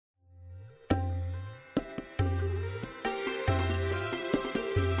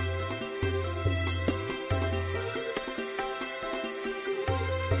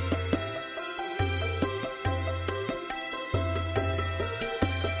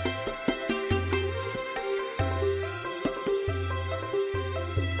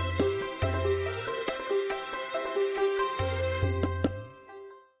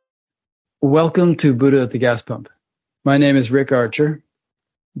Welcome to Buddha at the Gas Pump. My name is Rick Archer.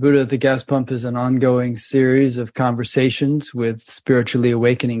 Buddha at the Gas Pump is an ongoing series of conversations with spiritually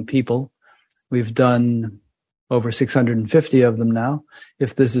awakening people. We've done over 650 of them now.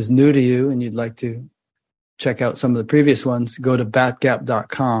 If this is new to you and you'd like to check out some of the previous ones, go to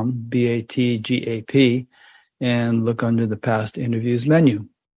batgap.com, BATGAP, and look under the past interviews menu.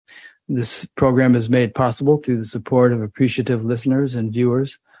 This program is made possible through the support of appreciative listeners and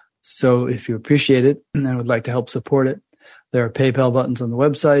viewers. So if you appreciate it and would like to help support it, there are PayPal buttons on the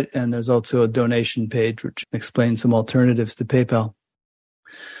website, and there's also a donation page which explains some alternatives to PayPal.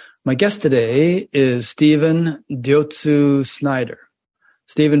 My guest today is Stephen Gyotso Snyder.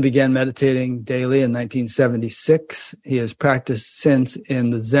 Stephen began meditating daily in 1976. He has practiced since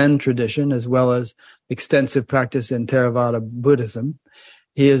in the Zen tradition as well as extensive practice in Theravada Buddhism.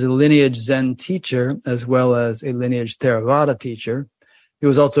 He is a lineage Zen teacher as well as a lineage Theravada teacher. He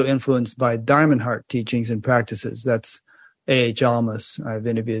was also influenced by Diamond Heart teachings and practices. That's A.H. Alma's. I've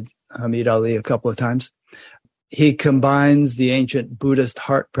interviewed Hamid Ali a couple of times. He combines the ancient Buddhist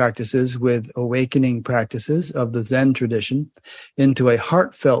heart practices with awakening practices of the Zen tradition into a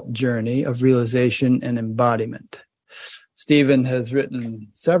heartfelt journey of realization and embodiment. Stephen has written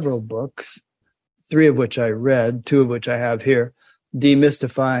several books, 3 of which I read, 2 of which I have here: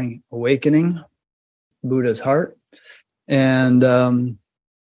 Demystifying Awakening, Buddha's Heart, and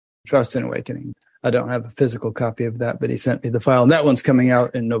Trust in Awakening. I don't have a physical copy of that, but he sent me the file. And that one's coming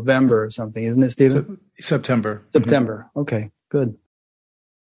out in November or something, isn't it, Stephen? September. September. Mm-hmm. Okay, good.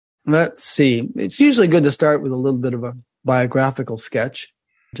 Let's see. It's usually good to start with a little bit of a biographical sketch,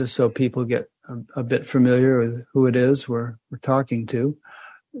 just so people get a bit familiar with who it is we're talking to.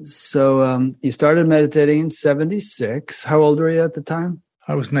 So you started meditating in 76. How old were you at the time?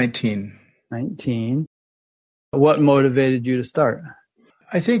 I was 19. 19. What motivated you to start?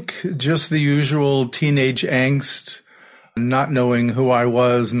 I think just the usual teenage angst, not knowing who I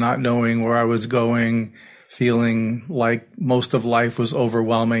was, not knowing where I was going, feeling like most of life was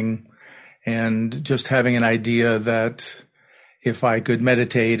overwhelming, and just having an idea that if I could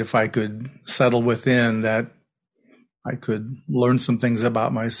meditate, if I could settle within, that I could learn some things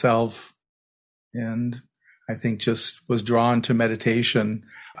about myself. And I think just was drawn to meditation.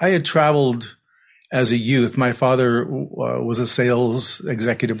 I had traveled as a youth. My father was a sales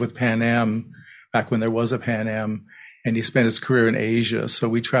executive with Pan Am back when there was a Pan Am, and he spent his career in Asia. So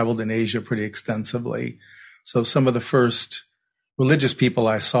we traveled in Asia pretty extensively. So some of the first religious people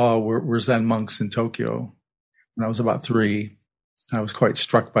I saw were Zen monks in Tokyo when I was about 3. I was quite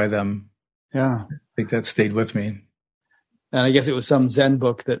struck by them. Yeah. I think that stayed with me. And I guess it was some Zen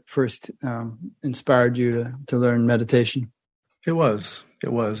book that first inspired you to learn meditation. It was.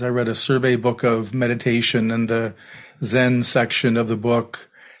 I read a survey book of meditation, and the Zen section of the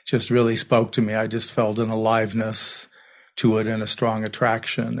book just really spoke to me. I just felt an aliveness to it and a strong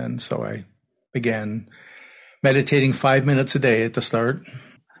attraction. And so I began meditating 5 minutes a day at the start.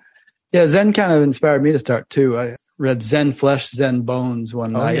 Yeah, Zen kind of inspired me to start too. I read Zen Flesh, Zen Bones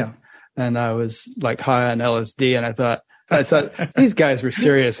one night, and I was like high on LSD, and I thought these guys were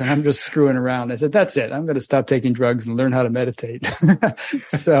serious and I'm just screwing around. I said, that's it. I'm going to stop taking drugs and learn how to meditate.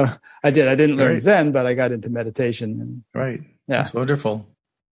 So I did. I didn't learn Zen, but I got into meditation. Right. Yeah. That's wonderful.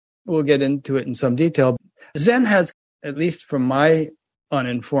 We'll get into it in some detail. Zen has, at least from my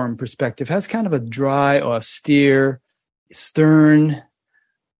uninformed perspective, has kind of a dry, austere, stern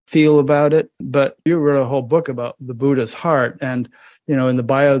feel about it. But you wrote a whole book about the Buddha's heart. And, you know, in the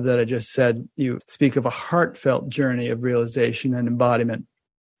bio that I just said, you speak of a heartfelt journey of realization and embodiment.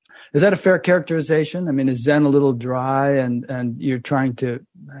 Is that a fair characterization? I mean, is Zen a little dry and you're trying to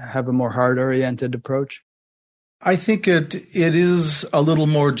have a more heart-oriented approach? I think it is a little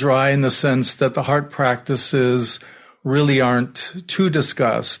more dry in the sense that the heart practices really aren't too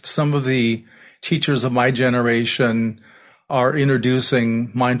discussed. Some of the teachers of my generation are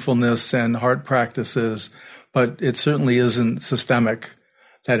introducing mindfulness and heart practices, but it certainly isn't systemic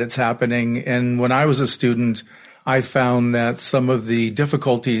that it's happening. And when I was a student, I found that some of the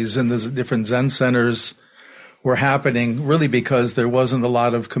difficulties in the different Zen centers were happening really because there wasn't a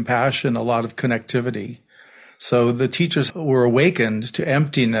lot of compassion, a lot of connectivity. So the teachers were awakened to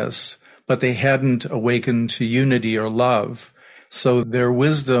emptiness, but they hadn't awakened to unity or love. So their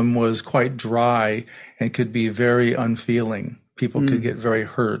wisdom was quite dry and could be very unfeeling. People could get very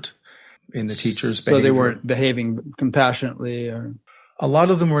hurt in the teacher's behavior. So they weren't behaving compassionately? Or a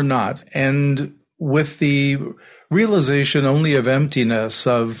lot of them were not. And with the realization only of emptiness,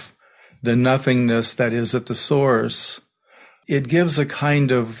 of the nothingness that is at the source, it gives a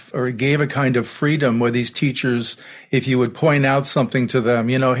kind of, or it gave a kind of freedom where these teachers, if you would point out something to them,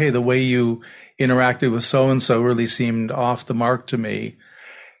 hey, the way you interacted with so-and-so really seemed off the mark to me,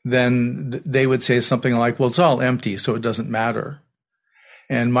 then they would say something like, well, it's all empty, so it doesn't matter.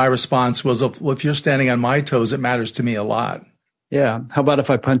 And my response was, well, if you're standing on my toes, it matters to me a lot. Yeah. How about if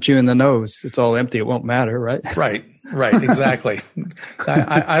I punch you in the nose? It's all empty. It won't matter, right? Right. Exactly.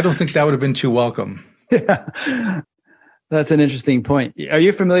 I don't think that would have been too welcome. Yeah. That's an interesting point. Are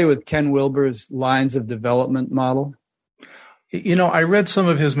you familiar with Ken Wilber's lines of development model? I read some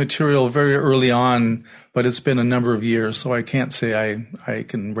of his material very early on, but it's been a number of years, so I can't say I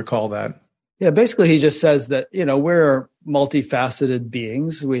can recall that. Yeah, basically he just says that, we're multifaceted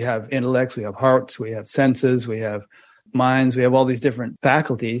beings. We have intellects, we have hearts, we have senses, we have minds, we have all these different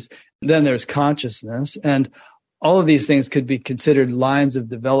faculties. Then there's consciousness, and all of these things could be considered lines of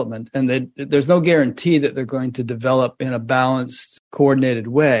development, and there's no guarantee that they're going to develop in a balanced, coordinated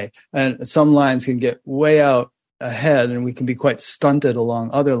way. And some lines can get way out ahead, and we can be quite stunted along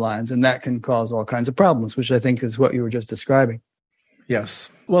other lines, and that can cause all kinds of problems, which I think is what you were just describing. Yes.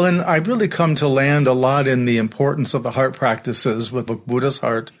 Well, and I've really come to land a lot in the importance of the heart practices with Buddha's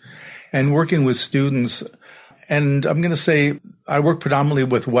heart and working with students. And I'm going to say I work predominantly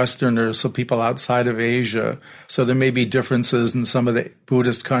with Westerners, so people outside of Asia. So there may be differences in some of the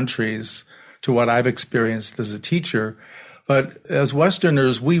Buddhist countries to what I've experienced as a teacher. But as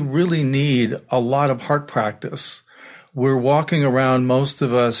Westerners, we really need a lot of heart practice. We're walking around, most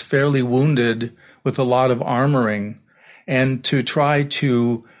of us, fairly wounded with a lot of armoring. And to try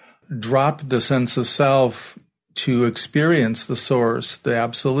to drop the sense of self to experience the source, the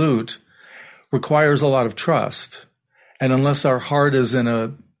absolute, requires a lot of trust. And unless our heart is in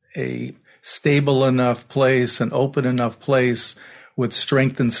a stable enough place, an open enough place with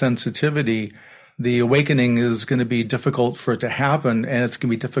strength and sensitivity, the awakening is going to be difficult for it to happen, and it's going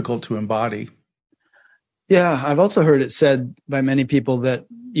to be difficult to embody. Yeah, I've also heard it said by many people that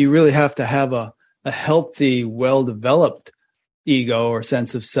you really have to have a healthy, well-developed ego or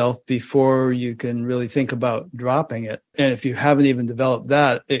sense of self before you can really think about dropping it. And if you haven't even developed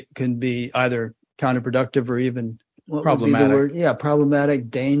that, it can be either counterproductive or even problematic. Problematic,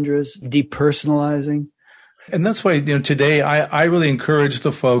 dangerous, depersonalizing. And that's why, today I really encourage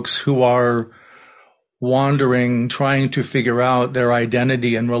the folks who are wandering, trying to figure out their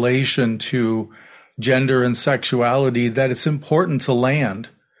identity in relation to gender and sexuality, that it's important to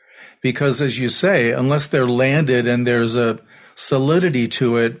land. Because as you say, unless they're landed and there's a solidity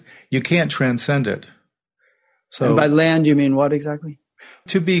to it, you can't transcend it. So, and by land, you mean what exactly?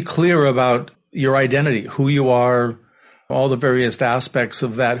 To be clear about your identity, who you are, all the various aspects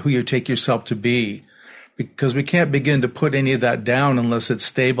of that, who you take yourself to be. Because we can't begin to put any of that down unless it's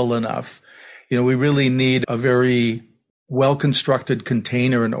stable enough. We really need a very well-constructed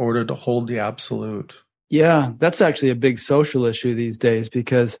container in order to hold the absolute. Yeah, that's actually a big social issue these days,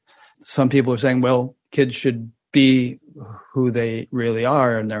 because some people are saying, well, kids should be who they really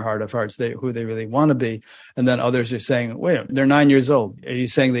are in their heart of hearts, who they really want to be. And then others are saying, wait, they're 9 years old. Are you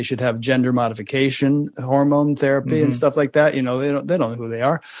saying they should have gender modification, hormone therapy and stuff like that? They don't know who they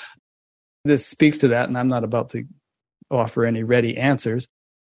are. This speaks to that, and I'm not about to offer any ready answers.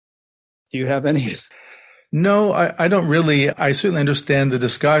 Do you have any? No, I don't really. I certainly understand the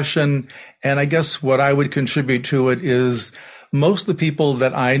discussion. And I guess what I would contribute to it is most of the people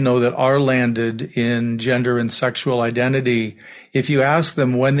that I know that are landed in gender and sexual identity, if you ask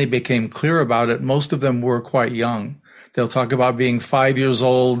them when they became clear about it, most of them were quite young. They'll talk about being 5 years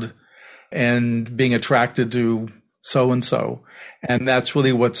old and being attracted to so-and-so. And that's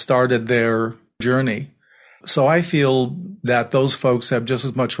really what started their journey. So I feel that those folks have just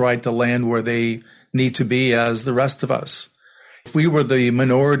as much right to land where they need to be as the rest of us. If we were the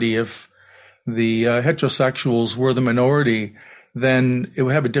minority, if the heterosexuals were the minority, then it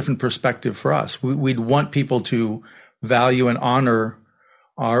would have a different perspective for us. We'd want people to value and honor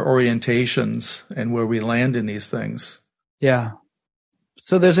our orientations and where we land in these things. Yeah.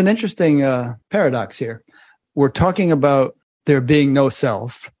 So there's an interesting paradox here. We're talking about there being no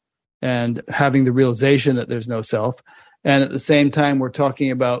self and having the realization that there's no self. And at the same time, we're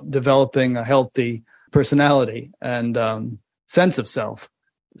talking about developing a healthy personality and sense of self.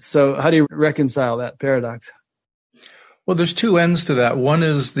 So how do you reconcile that paradox? Well, there's two ends to that. One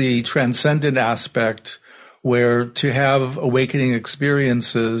is the transcendent aspect, where to have awakening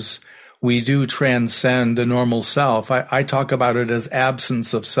experiences, we do transcend the normal self. I talk about it as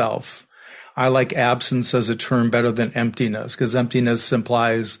absence of self. I like absence as a term better than emptiness, because emptiness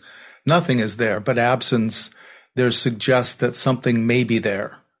implies nothing is there. But absence, there suggests that something may be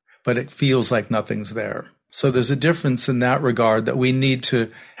there, but it feels like nothing's there. So there's a difference in that regard, that we need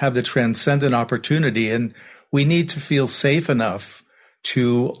to have the transcendent opportunity, and we need to feel safe enough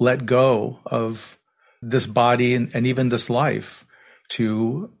to let go of this body and even this life,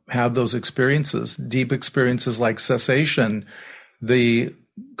 to have those experiences, deep experiences like cessation, the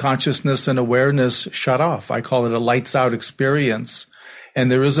consciousness and awareness shut off. I call it a lights out experience. And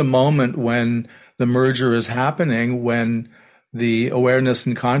there is a moment when the merger is happening, when the awareness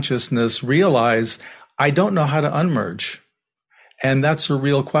and consciousness realize, I don't know how to unmerge. And that's a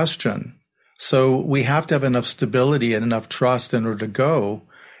real question. So we have to have enough stability and enough trust in order to go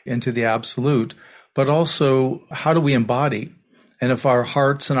into the absolute. But also, how do we embody? And if our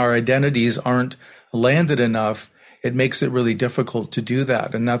hearts and our identities aren't landed enough, it makes it really difficult to do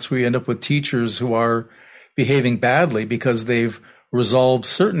that. And that's where you end up with teachers who are behaving badly because they've resolved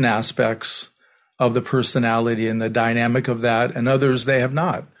certain aspects of the personality and the dynamic of that, and others they have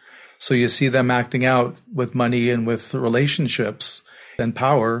not. So you see them acting out with money and with relationships and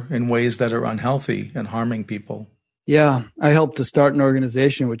power in ways that are unhealthy and harming people. Yeah, I helped to start an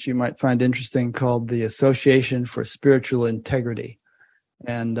organization, which you might find interesting, called the Association for Spiritual Integrity,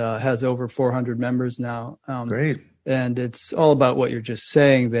 and has over 400 members now. Great. And it's all about what you're just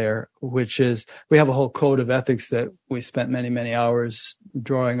saying there, which is we have a whole code of ethics that we spent many, many hours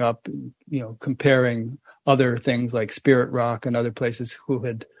drawing up, comparing other things like Spirit Rock and other places who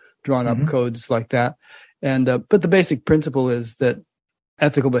had drawn up codes like that. And but the basic principle is that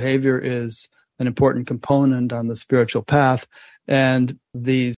ethical behavior is an important component on the spiritual path. And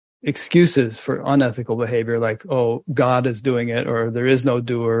the excuses for unethical behavior, like, oh, God is doing it, or there is no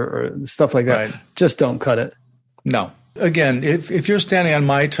doer, or stuff like that, just don't cut it. No. Again, if you're standing on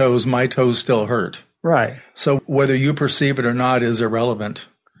my toes still hurt. Right. So whether you perceive it or not is irrelevant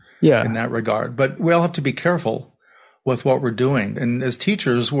in that regard. But we all have to be careful with what we're doing. And as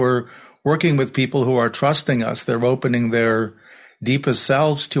teachers, we're working with people who are trusting us. They're opening their deepest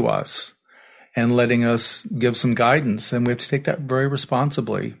selves to us and letting us give some guidance. And we have to take that very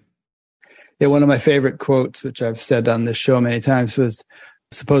responsibly. Yeah, one of my favorite quotes, which I've said on this show many times, was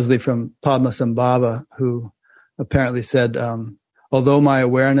supposedly from Padmasambhava, who apparently said, although my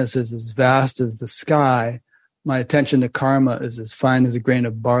awareness is as vast as the sky, my attention to karma is as fine as a grain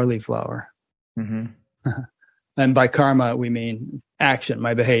of barley flour. Mm-hmm. And by karma, we mean action,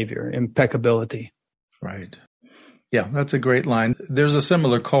 my behavior, impeccability. Right. Yeah, that's a great line. There's a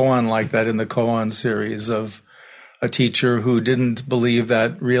similar koan like that in the koan series of a teacher who didn't believe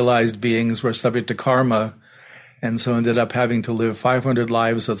that realized beings were subject to karma, and so ended up having to live 500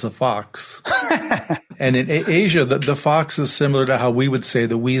 lives as a fox. And in Asia, the fox is similar to how we would say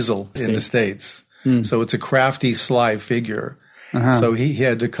the weasel in the States. So it's a crafty, sly figure. So he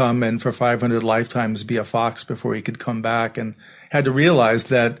had to come and for 500 lifetimes be a fox before he could come back, and had to realize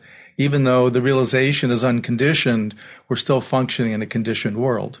that even though the realization is unconditioned, we're still functioning in a conditioned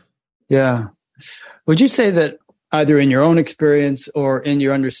world. Yeah. Would you say that either in your own experience or in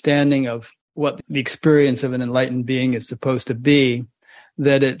your understanding of what the experience of an enlightened being is supposed to be,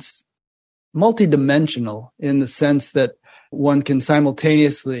 that it's multidimensional in the sense that one can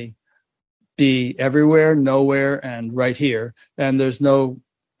simultaneously be everywhere, nowhere, and right here, and there's no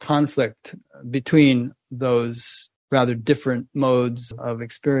conflict between those rather different modes of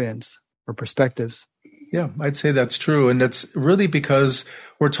experience or perspectives? Yeah, I'd say that's true. And that's really because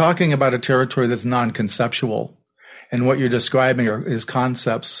we're talking about a territory that's non-conceptual. And what you're describing is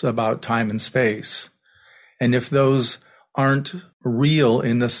concepts about time and space. And if those aren't real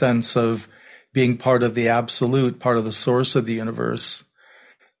in the sense of being part of the absolute, part of the source of the universe,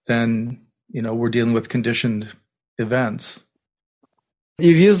 then, we're dealing with conditioned events.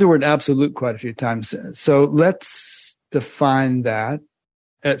 You've used the word absolute quite a few times. So let's define that.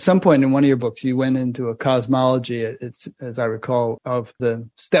 At some point in one of your books, you went into a cosmology, it's, as I recall, of the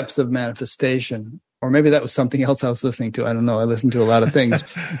steps of manifestation. Or maybe that was something else I was listening to. I don't know. I listened to a lot of things.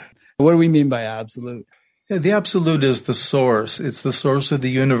 What do we mean by absolute? Yeah, the absolute is the source. It's the source of the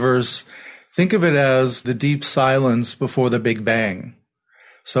universe. Think of it as the deep silence before the Big Bang.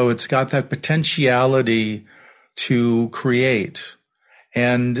 So it's got that potentiality to create.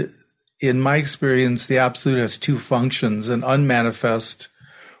 And in my experience, the absolute has two functions: an unmanifest,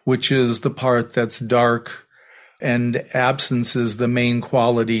 which is the part that's dark, and absence is the main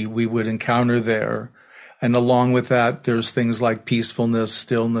quality we would encounter there. And along with that, there's things like peacefulness,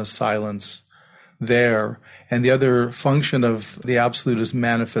 stillness, silence there. And the other function of the absolute is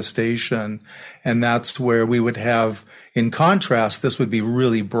manifestation. And that's where we would have, in contrast, this would be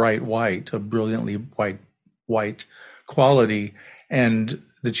really bright white, a brilliantly white quality. And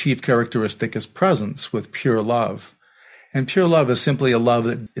the chief characteristic is presence with pure love. And pure love is simply a love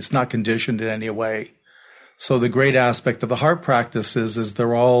that it's not conditioned in any way. So the great aspect of the heart practices is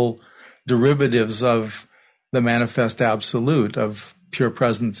they're all derivatives of the manifest absolute, of pure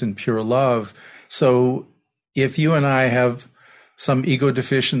presence and pure love. So if you and I have some ego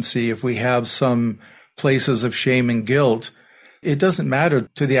deficiency, if we have some places of shame and guilt, it doesn't matter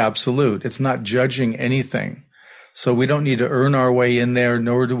to the absolute. It's not judging anything. So we don't need to earn our way in there,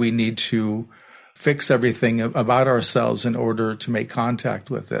 nor do we need to fix everything about ourselves in order to make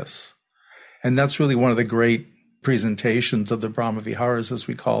contact with this. And that's really one of the great presentations of the Brahma Viharas, as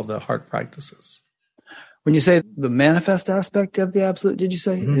we call the heart practices. When you say the manifest aspect of the absolute, did you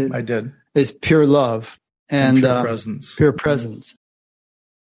say? I did. It's pure love and pure presence. Pure presence.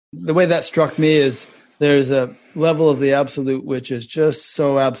 The way that struck me is there's a level of the absolute which is just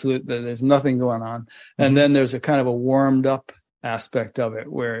so absolute that there's nothing going on. And then there's a kind of a warmed up aspect of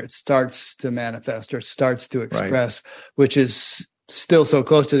it where it starts to manifest or starts to express, which is still so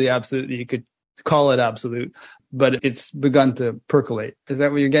close to the absolute that you could call it absolute, but it's begun to percolate. Is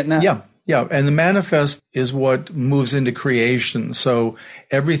that what you're getting at? Yeah. And the manifest is what moves into creation. So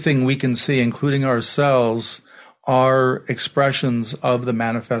everything we can see, including ourselves, are expressions of the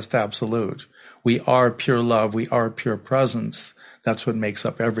manifest absolute. We are pure love. We are pure presence. That's what makes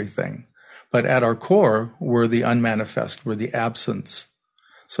up everything. But at our core, we're the unmanifest. We're the absence.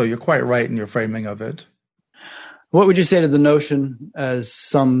 So you're quite right in your framing of it. What would you say to the notion, as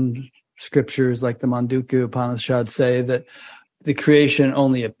some scriptures like the Mandukya Upanishad say, that the creation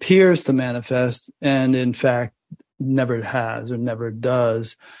only appears to manifest and in fact never has or never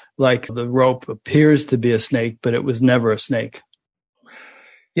does, like the rope appears to be a snake, but it was never a snake?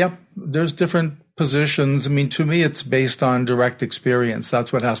 Yep, there's different positions. I mean, to me, it's based on direct experience.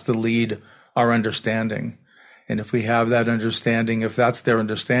 That's what has to lead our understanding. And if we have that understanding, if that's their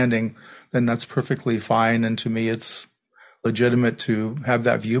understanding, then that's perfectly fine. And to me, it's legitimate to have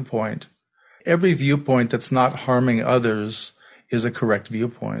that viewpoint. Every viewpoint that's not harming others is a correct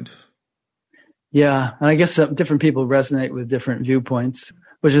viewpoint. Yeah, and I guess different people resonate with different viewpoints,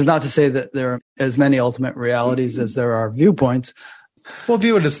 which is not to say that there are as many ultimate realities as there are viewpoints. Well,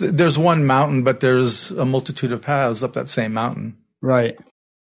 view it as there's one mountain, but there's a multitude of paths up that same mountain. Right.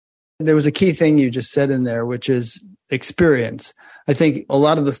 There was a key thing you just said in there, which is experience. I think a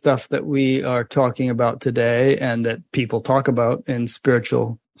lot of the stuff that we are talking about today and that people talk about in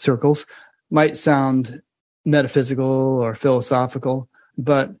spiritual circles might sound metaphysical or philosophical,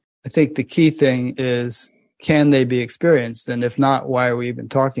 but I think the key thing is, can they be experienced? And if not, why are we even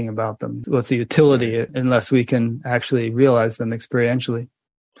talking about them? What's the utility unless we can actually realize them experientially?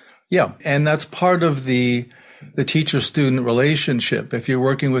 Yeah, and that's part of the teacher-student relationship. If you're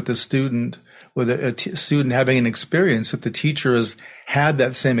working with a student, with a student having an experience, if the teacher has had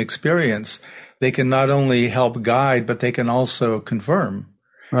that same experience, they can not only help guide, but they can also confirm.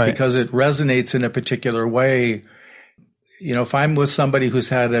 Right. Because it resonates in a particular way. You know, if I'm with somebody who's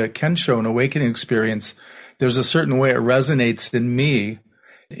had a Kensho, an awakening experience, there's a certain way it resonates in me,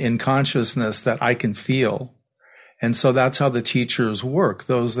 in consciousness, that I can feel. And so that's how the teachers work.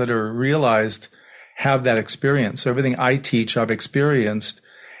 Those that are realized have that experience. So everything I teach, I've experienced,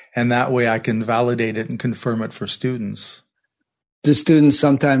 and that way I can validate it and confirm it for students. Do students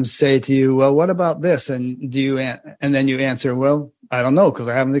sometimes say to you, well, what about this? And and then you answer, well, I don't know, because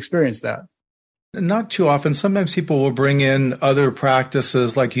I haven't experienced that. Not too often. Sometimes people will bring in other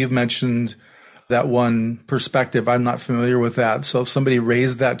practices, like you've mentioned that one perspective. I'm not familiar with that. So if somebody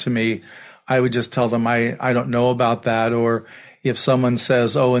raised that to me, I would just tell them I don't know about that. Or if someone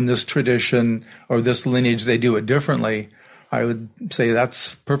says, oh, in this tradition or this lineage, they do it differently, I would say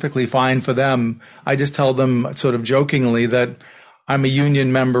that's perfectly fine for them. I just tell them sort of jokingly that I'm a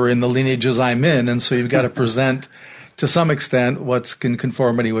union member in the lineages I'm in. And so you've got to present to some extent what's in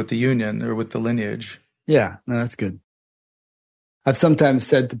conformity with the union or with the lineage. Yeah, no, that's good. I've sometimes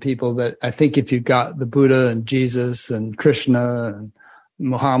said to people that I think if you got the Buddha and Jesus and Krishna and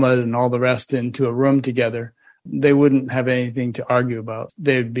Muhammad and all the rest into a room together, they wouldn't have anything to argue about.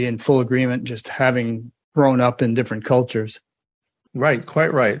 They'd be in full agreement, just having grown up in different cultures. Right,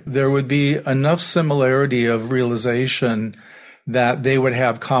 quite right. There would be enough similarity of realization that they would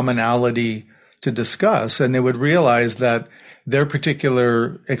have commonality to discuss, and they would realize that their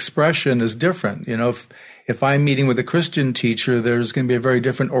particular expression is different. You know, if I'm meeting with a Christian teacher, there's going to be a very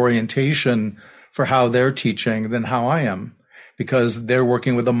different orientation for how they're teaching than how I am, because they're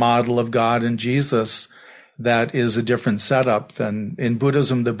working with a model of God and Jesus that is a different setup than in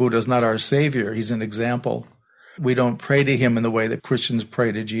Buddhism. The Buddha is not our savior. He's an example. We don't pray to him in the way that Christians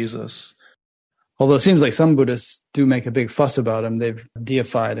pray to Jesus. Although it seems like some Buddhists do make a big fuss about him. They've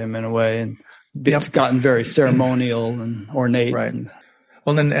deified him in a way, and it's gotten very ceremonial and ornate. Right.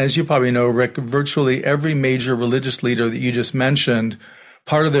 Well, then, as you probably know, Rick, virtually every major religious leader that you just mentioned,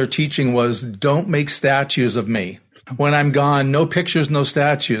 part of their teaching was don't make statues of me. When I'm gone, no pictures, no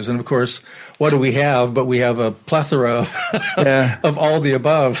statues. And of course, what do we have? But we have a plethora of all the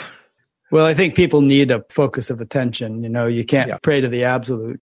above. Well, I think people need a focus of attention. You can't pray to the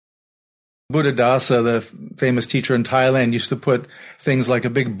absolute. Buddhadasa, the famous teacher in Thailand, used to put things like a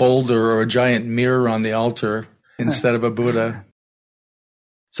big boulder or a giant mirror on the altar instead of a Buddha.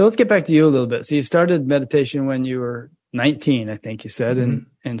 So let's get back to you a little bit. So you started meditation when you were 19, I think you said,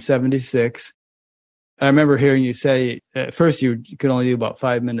 in 76. I remember hearing you say at first you could only do about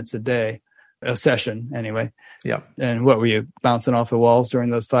 5 minutes a day, a session anyway. Yeah. And what were you bouncing off the walls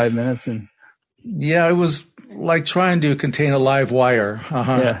during those 5 minutes? And yeah, it was like trying to contain a live wire.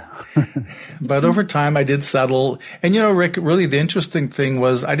 Yeah. But over time I did settle. And Rick, really the interesting thing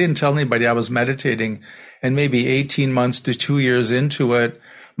was I didn't tell anybody I was meditating. And maybe 18 months to 2 years into it,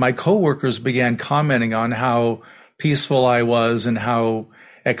 my coworkers began commenting on how peaceful I was and how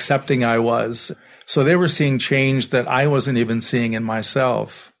accepting I was. So they were seeing change that I wasn't even seeing in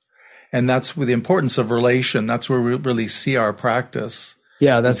myself. And that's with the importance of relation. That's where we really see our practice.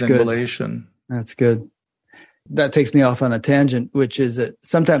 Yeah, that's good. Relation. That's good. That takes me off on a tangent, which is that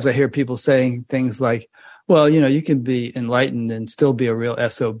sometimes I hear people saying things like, well, you can be enlightened and still be a real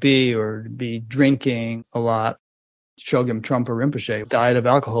SOB or be drinking a lot. Chogyam Trungpa Rinpoche died of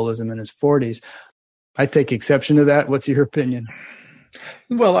alcoholism in his 40s. I take exception to that. What's your opinion?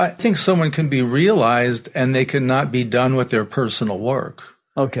 Well, I think someone can be realized and they cannot be done with their personal work.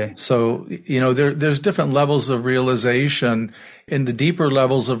 Okay. So, there's different levels of realization. In the deeper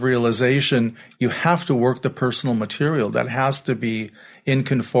levels of realization, you have to work the personal material. That has to be in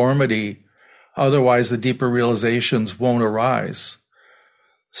conformity. Otherwise, the deeper realizations won't arise.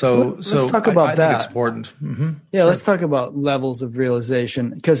 So let's talk about that. I think it's important. Mm-hmm. Yeah, let's talk about levels of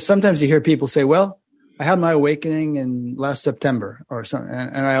realization. Because sometimes you hear people say, well, I had my awakening in last September or something.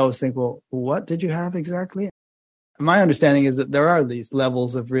 And I always think, well, what did you have exactly? My understanding is that there are these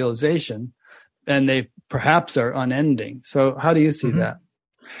levels of realization and they perhaps are unending. So how do you see that?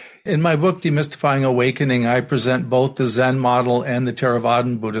 In my book, Demystifying Awakening, I present both the Zen model and the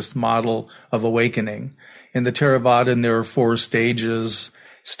Theravadan Buddhist model of awakening. In the Theravadan, there are 4 stages: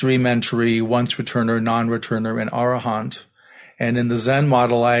 stream entry, once returner, non-returner, and arahant. And in the Zen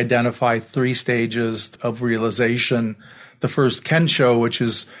model, I identify 3 stages of realization. The first, Kensho, which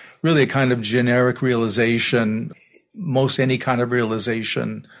is really a kind of generic realization. Most any kind of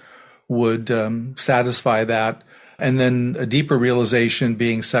realization would satisfy that. And then a deeper realization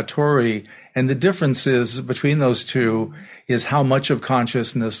being Satori. And the difference is between those two is how much of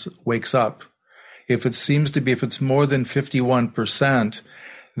consciousness wakes up. If it's more than 51%,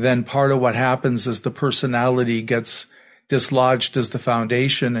 then part of what happens is the personality gets dislodged as the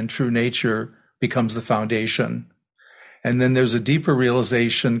foundation and true nature becomes the foundation. And then there's a deeper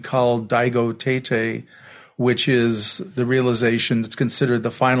realization called Daigo Teite, which is the realization that's considered the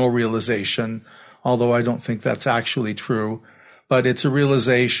final realization, although I don't think that's actually true. But it's a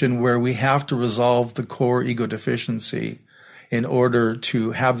realization where we have to resolve the core ego deficiency in order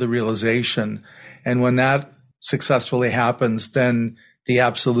to have the realization. And when that successfully happens, then the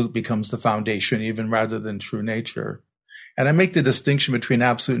absolute becomes the foundation, even rather than true nature. And I make the distinction between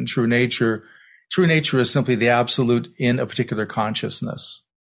absolute and true nature. True nature is simply the absolute in a particular consciousness.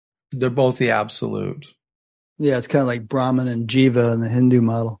 They're both the absolute. Yeah, it's kind of like Brahman and Jiva in the Hindu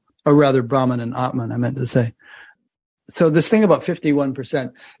model, or rather Brahman and Atman, I meant to say. So this thing about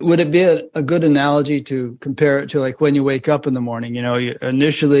 51%, would it be a good analogy to compare it to like when you wake up in the morning?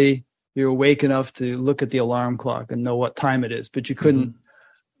 Initially you're awake enough to look at the alarm clock and know what time it is, but you couldn't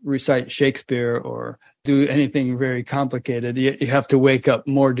recite Shakespeare or do anything very complicated. You have to wake up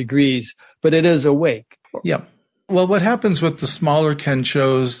more degrees, but it is awake. Yeah. Well, what happens with the smaller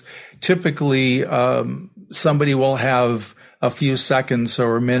Kenshos, typically somebody will have a few seconds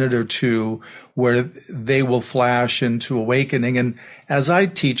or a minute or two where they will flash into awakening. And as I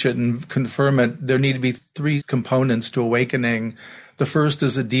teach it and confirm it, there need to be 3 components to awakening. The first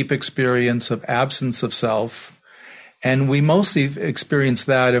is a deep experience of absence of self. And we mostly experience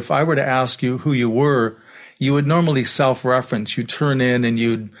that. If I were to ask you who you were, you would normally self-reference. You turn in and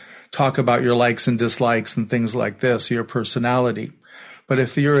you'd talk about your likes and dislikes and things like this, your personality. But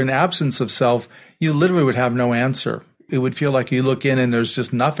if you're in absence of self, you literally would have no answer. It would feel like you look in and there's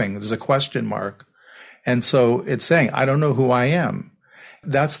just nothing. There's a question mark. And so it's saying, I don't know who I am.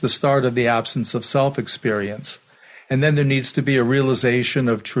 That's the start of the absence of self experience. And then there needs to be a realization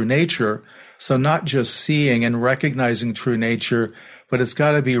of true nature. So not just seeing and recognizing true nature, but it's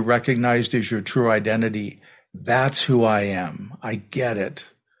got to be recognized as your true identity. That's who I am. I get it.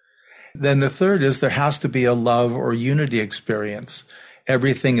 Then the third is there has to be a love or unity experience.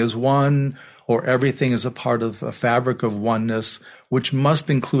 Everything is one, or everything is a part of a fabric of oneness, which must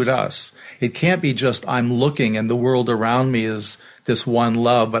include us. It can't be just I'm looking and the world around me is this one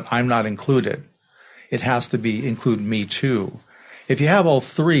love, but I'm not included. It has to include me too. If you have all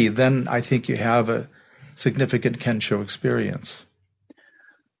three, then I think you have a significant Kensho experience.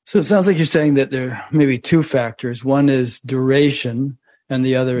 So it sounds like you're saying that there are maybe two factors. One is duration, and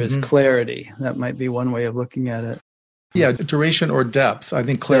the other is clarity. That might be one way of looking at it. Yeah, duration or depth. I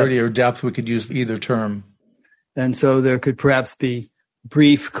think clarity or depth, we could use either term. And so there could perhaps be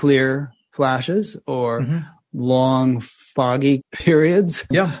brief, clear flashes or long, foggy periods.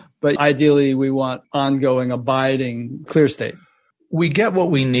 Yeah. But ideally, we want ongoing, abiding, clear state. We get what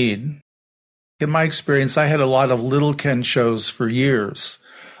we need. In my experience, I had a lot of little Kenshos for years.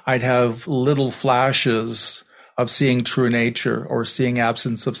 I'd have little flashes of seeing true nature or seeing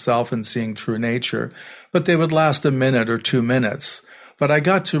absence of self and seeing true nature, but they would last a minute or 2 minutes. But I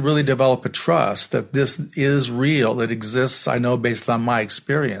got to really develop a trust that this is real. It exists, I know, based on my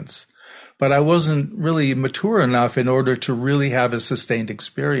experience. But I wasn't really mature enough in order to really have a sustained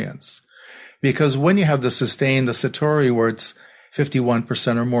experience. Because when you have the sustained, the Satori, where it's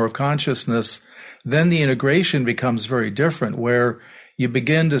 51% or more of consciousness, then the integration becomes very different, where you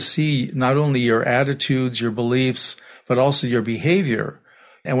begin to see not only your attitudes, your beliefs, but also your behavior.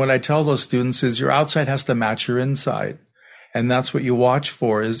 And what I tell those students is your outside has to match your inside. And that's what you watch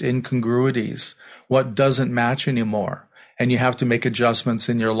for, is incongruities, what doesn't match anymore. And you have to make adjustments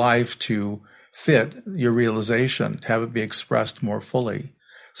in your life to fit your realization, to have it be expressed more fully.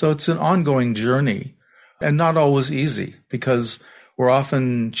 So it's an ongoing journey, and not always easy, because we're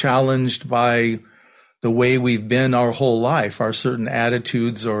often challenged by the way we've been our whole life, our certain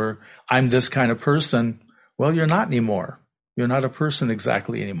attitudes, or I'm this kind of person. Well, you're not anymore. You're not a person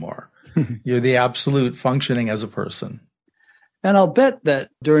exactly anymore. You're the absolute functioning as a person. And I'll bet that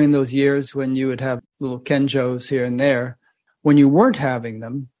during those years when you would have little Kenshos here and there, when you weren't having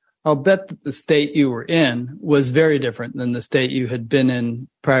them, I'll bet that the state you were in was very different than the state you had been in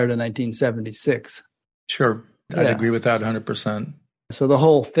prior to 1976. Sure. I'd agree with that 100%. So the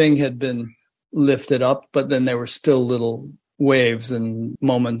whole thing had been lifted up, but then there were still little waves and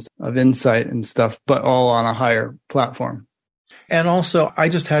moments of insight and stuff, but all on a higher platform. And also, I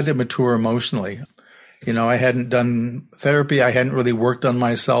just had to mature emotionally. You know, I hadn't done therapy. I hadn't really worked on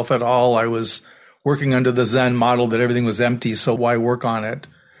myself at all. I was working under the Zen model that everything was empty, so why work on it?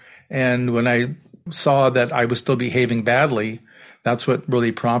 And when I saw that I was still behaving badly, that's what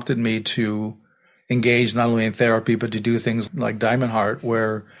really prompted me to engage not only in therapy, but to do things like Diamond Heart,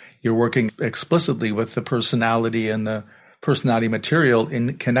 where you're working explicitly with the personality and the personality material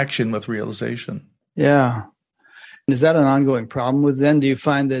in connection with realization. Yeah. Is that an ongoing problem with Zen? Do you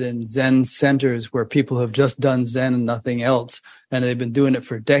find that in Zen centers where people have just done Zen and nothing else, and they've been doing it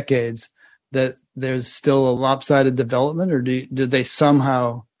for decades, that there's still a lopsided development, or do they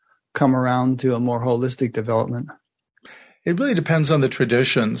somehow come around to a more holistic development? It really depends on the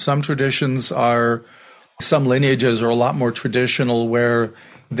tradition. Some lineages are a lot more traditional, where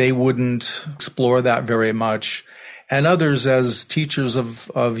they wouldn't explore that very much. And others, as teachers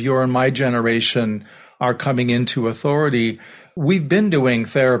of your and my generation, are coming into authority. We've been doing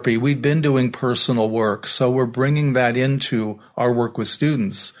therapy. We've been doing personal work. So we're bringing that into our work with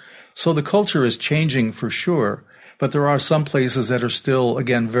students. So the culture is changing for sure. But there are some places that are still,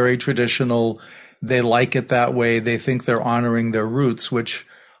 again, very traditional. They like it that way. They think they're honoring their roots, which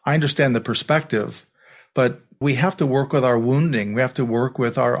I understand the perspective. But we have to work with our wounding. We have to work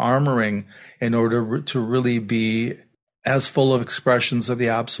with our armoring in order to really be as full of expressions of the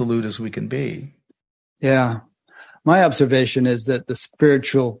absolute as we can be. Yeah. My observation is that the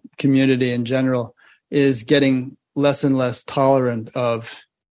spiritual community in general is getting less and less tolerant of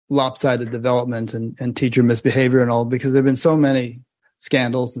lopsided development and teacher misbehavior and all, because there have been so many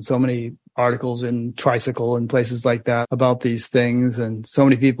scandals and so many articles in Tricycle and places like that about these things. And so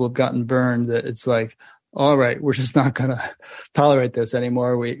many people have gotten burned that it's like, all right, we're just not going to tolerate this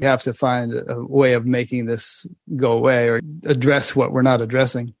anymore. We have to find a way of making this go away or address what we're not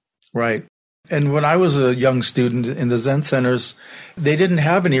addressing. Right. And when I was a young student in the Zen centers, they didn't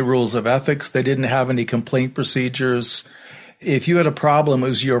have any rules of ethics. They didn't have any complaint procedures. If you had a problem, it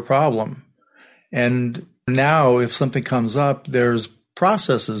was your problem. And now if something comes up, there's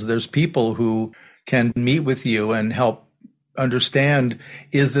processes, there's people who can meet with you and help understand,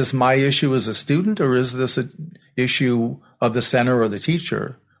 is this my issue as a student, or is this an issue of the center or the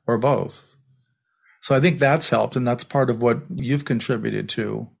teacher, or both? So I think that's helped, and that's part of what you've contributed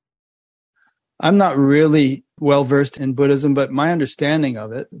to. I'm not really well versed in Buddhism, but my understanding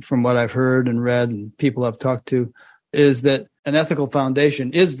of it, from what I've heard and read and people I've talked to, is that an ethical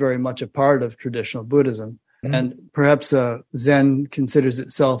foundation is very much a part of traditional Buddhism. Mm-hmm. And perhaps Zen considers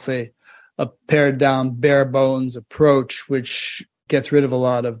itself a pared down, bare bones approach, which gets rid of a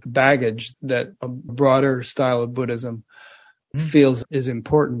lot of baggage that a broader style of Buddhism feels is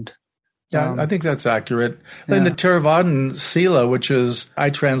important. Yeah, I think that's accurate. Yeah. And the Theravadan Sila, which is, I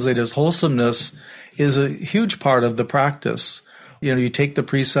translate as wholesomeness, is a huge part of the practice. You take the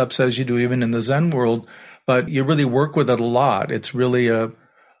precepts as you do even in the Zen world, but you really work with it a lot. It's really a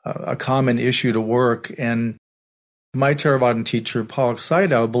common issue to work. And my Theravadan teacher, Paul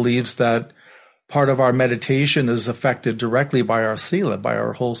Sayadaw, believes that part of our meditation is affected directly by our Sila, by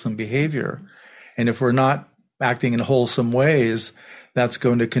our wholesome behavior. And if we're not acting in wholesome ways, that's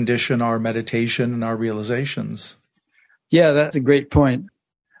going to condition our meditation and our realizations. Yeah, that's a great point.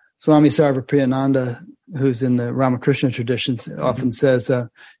 Swami Sarvapriyananda, who's in the Ramakrishna traditions, often says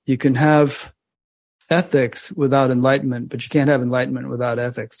you can have ethics without enlightenment, but you can't have enlightenment without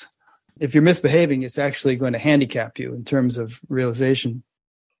ethics. If you're misbehaving, it's actually going to handicap you in terms of realization.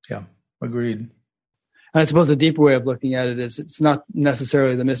 Yeah, agreed. And I suppose a deeper way of looking at it is it's not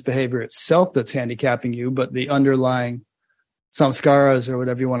necessarily the misbehavior itself that's handicapping you, but the underlying samskaras, or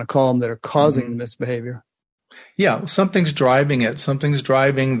whatever you want to call them, that are causing the misbehavior. Yeah, something's driving it. Something's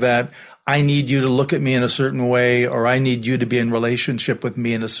driving that I need you to look at me in a certain way, or I need you to be in relationship with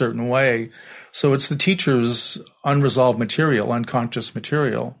me in a certain way. So it's the teacher's unresolved material, unconscious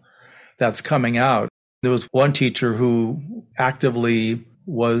material that's coming out. There was one teacher who actively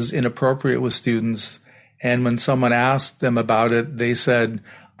was inappropriate with students, and when someone asked them about it, they said,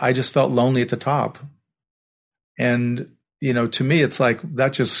 I just felt lonely at the top. And to me, it's like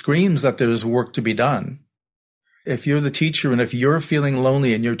that just screams that there's work to be done. If you're the teacher and if you're feeling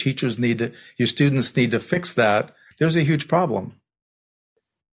lonely and your students need to fix that, there's a huge problem.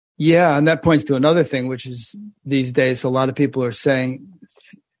 Yeah, and that points to another thing, which is these days a lot of people are saying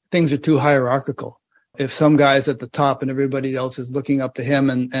things are too hierarchical. If some guy's at the top and everybody else is looking up to him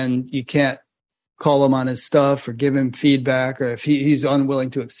and you can't call him on his stuff or give him feedback, or if he's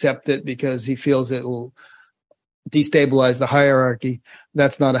unwilling to accept it because he feels it will destabilize the hierarchy,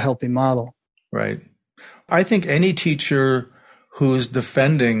 that's not a healthy model. Right. I think any teacher who's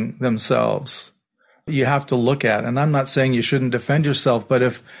defending themselves, you have to look at, and I'm not saying you shouldn't defend yourself, but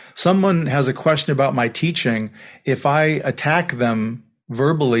if someone has a question about my teaching, if I attack them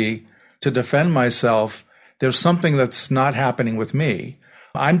verbally to defend myself, there's something that's not happening with me.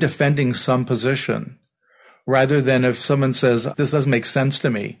 I'm defending some position, rather than if someone says, this doesn't make sense to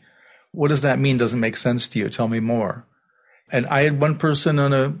me. What does that mean, doesn't make sense to you? Tell me more. And I had one person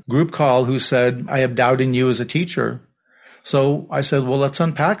on a group call who said, I have doubt in you as a teacher. So I said, well, let's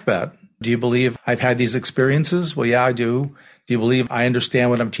unpack that. Do you believe I've had these experiences? Well, yeah, I do. Do you believe I understand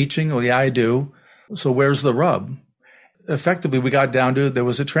what I'm teaching? Well, yeah, I do. So where's the rub? Effectively, we got down to there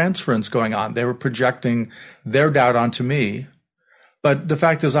was a transference going on. They were projecting their doubt onto me. But the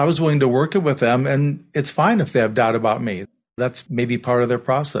fact is, I was willing to work it with them, and it's fine if they have doubt about me. That's maybe part of their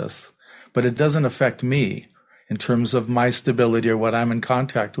process. But it doesn't affect me in terms of my stability or what I'm in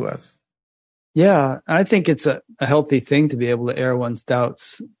contact with. Yeah, I think it's a healthy thing to be able to air one's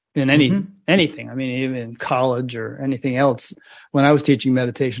doubts in anything. I mean, even in college or anything else. When I was teaching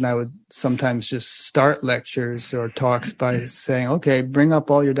meditation, I would sometimes just start lectures or talks by saying, okay, bring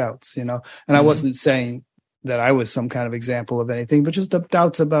up all your doubts, And I wasn't saying that I was some kind of example of anything, but just the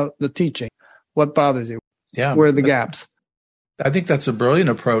doubts about the teaching. What bothers you? Yeah. Where are the gaps? I think that's a brilliant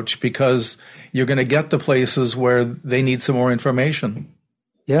approach, because you're going to get the places where they need some more information.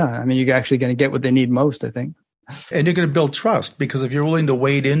 Yeah. I mean, you're actually going to get what they need most, I think. And you're going to build trust, because if you're willing to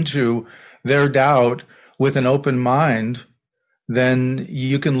wade into their doubt with an open mind, then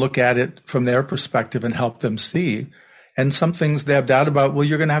you can look at it from their perspective and help them see. And some things they have doubt about, well,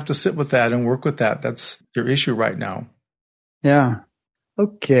 you're going to have to sit with that and work with that. That's your issue right now. Yeah.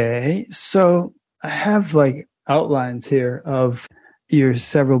 Okay. So I have outlines here of your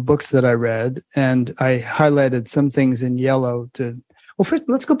several books that I read, and I highlighted some things in yellow well, first,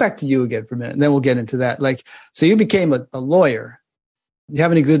 let's go back to you again for a minute, and then we'll get into that. So you became a lawyer. You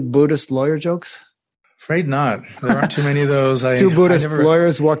have any good Buddhist lawyer jokes? Afraid not. There aren't too many of those. Two Buddhist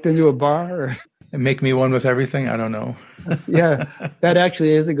lawyers walked into a bar? Or? Make me one with everything? I don't know. Yeah, that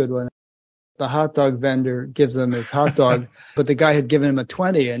actually is a good one. The hot dog vendor gives them his hot dog, but the guy had given him a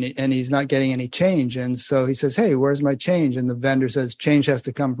 20 and he's not getting any change. And so he says, hey, where's my change? And the vendor says, change has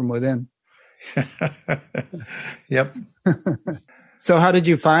to come from within. Yep. So how did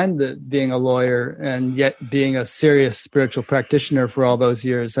you find that being a lawyer and yet being a serious spiritual practitioner for all those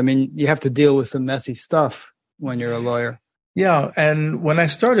years? I mean, you have to deal with some messy stuff when you're a lawyer. Yeah. And when I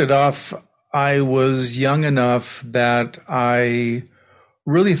started off, I was young enough that I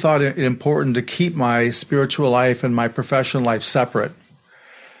really thought it important to keep my spiritual life and my professional life separate.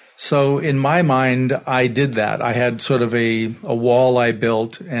 So in my mind, I did that. I had sort of a wall I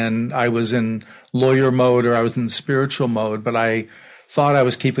built, and I was in lawyer mode or I was in spiritual mode, but I thought I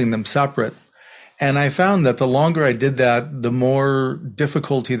was keeping them separate. And I found that the longer I did that, the more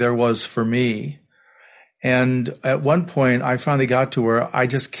difficulty there was for me. And at one point, I finally got to where I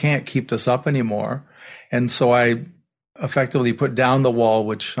just can't keep this up anymore. And so I effectively put down the wall,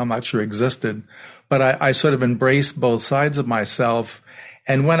 which I'm not sure existed, but I sort of embraced both sides of myself.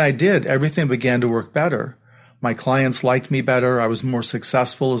 And when I did, everything began to work better. My clients liked me better. I was more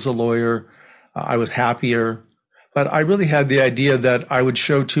successful as a lawyer. I was happier. But I really had the idea that I would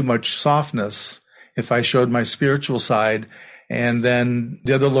show too much softness if I showed my spiritual side, and then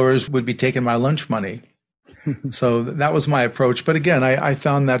the other lawyers would be taking my lunch money. So that was my approach. But again, I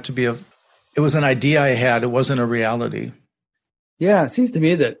found that to be it was an idea I had. It wasn't a reality. Yeah, it seems to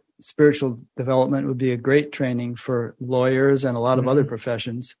me that spiritual development would be a great training for lawyers and a lot of other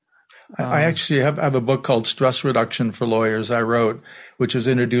professions. I actually have a book called Stress Reduction for Lawyers I wrote, which is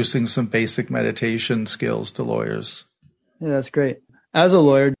introducing some basic meditation skills to lawyers. Yeah, that's great. As a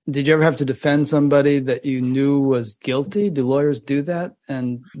lawyer, did you ever have to defend somebody that you knew was guilty? Do lawyers do that?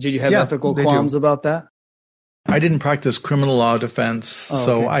 And did you have ethical qualms about that? I didn't practice criminal law defense,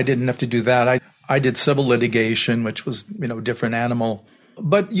 so I didn't have to do that. I did civil litigation, which was, a different animal.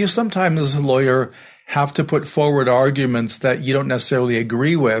 But you sometimes, as a lawyer, have to put forward arguments that you don't necessarily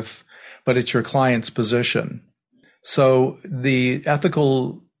agree with, but it's your client's position. So the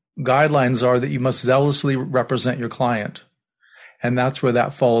ethical guidelines are that you must zealously represent your client. And that's where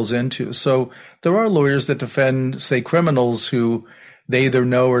that falls into. So there are lawyers that defend, say, criminals who they either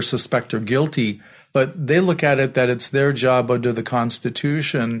know or suspect are guilty, but they look at it that it's their job under the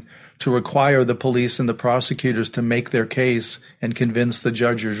Constitution to require the police and the prosecutors to make their case and convince the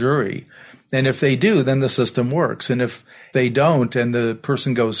judge or jury. And if they do, then the system works. And if they don't and the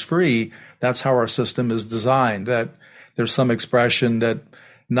person goes free, that's how our system is designed, that there's some expression that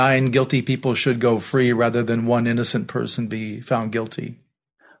 9 guilty people should go free rather than 1 innocent person be found guilty.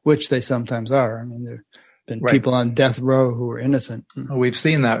 Which they sometimes are. I mean, there have been people on death row who are innocent. We've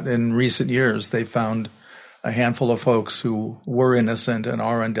seen that in recent years. They found a handful of folks who were innocent and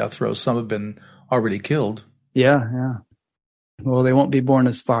are on death row. Some have been already killed. Yeah. Well, they won't be born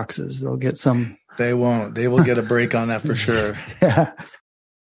as foxes. They'll get some. They won't. They will get a break on that for sure. Yeah.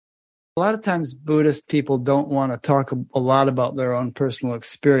 A lot of times Buddhist people don't want to talk a lot about their own personal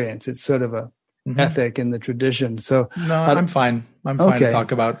experience. It's sort of a ethic in the tradition. So no, I'm fine. I'm fine to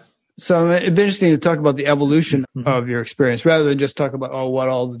talk about. So it'd be interesting to talk about the evolution of your experience rather than just talk about, what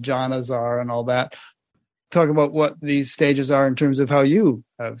all the jhanas are and all that. Talk about what these stages are in terms of how you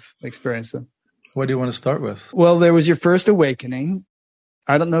have experienced them. What do you want to start with? Well, there was your first awakening.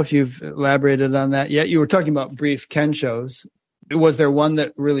 I don't know if you've elaborated on that yet. You were talking about brief kenshos. Was there one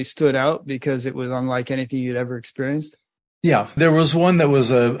that really stood out because it was unlike anything you'd ever experienced? Yeah, there was one that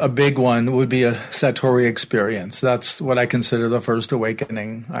was a big one. It would be a Satori experience. That's what I consider the first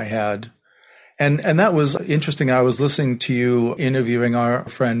awakening I had. And that was interesting. I was listening to you interviewing our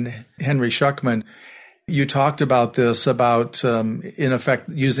friend Henry Schuckman. You talked about this, about, in effect,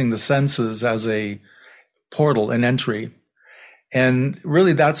 using the senses as a portal, an entry. And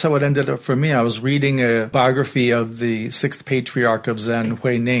really, that's how it ended up for me. I was reading a biography of the 6th patriarch of Zen,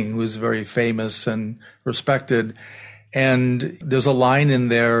 Huineng, who's very famous and respected. And there's a line in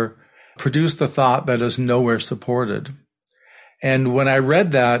there, produce the thought that is nowhere supported. And when I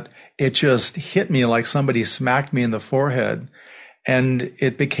read that, it just hit me like somebody smacked me in the forehead. And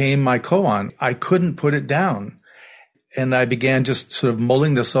it became my koan. I couldn't put it down. And I began just sort of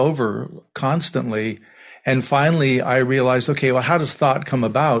mulling this over constantly. And finally, I realized, okay, well, how does thought come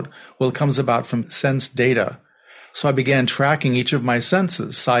about? Well, it comes about from sense data. So I began tracking each of my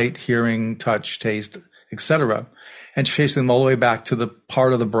senses, sight, hearing, touch, taste, etc., and tracing them all the way back to the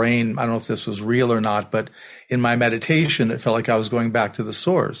part of the brain. I don't know if this was real or not, but in my meditation, it felt like I was going back to the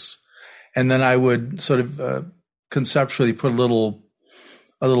source. And then I would sort of conceptually put a little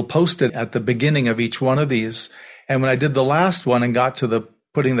Post-it at the beginning of each one of these. And when I did the last one and got to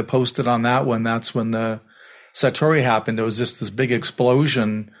putting the Post-it on that one, that's when the Satori happened. It was just this big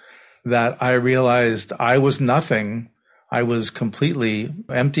explosion that I realized I was nothing. I was completely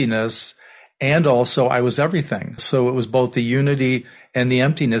emptiness. And also I was everything. So it was both the unity and the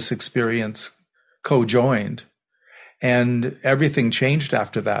emptiness experience co-joined. And everything changed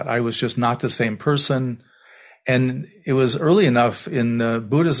after that. I was just not the same person. And it was early enough in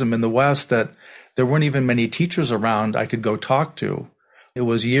Buddhism in the West that there weren't even many teachers around I could go talk to. It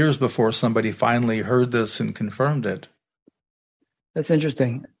was years before somebody finally heard this and confirmed it. That's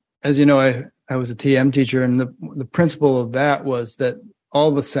interesting. As you know, I was a TM teacher, and the principle of that was that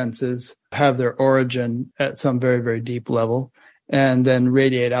all the senses have their origin at some very, very deep level and then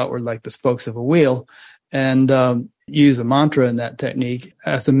radiate outward like the spokes of a wheel, and use a mantra in that technique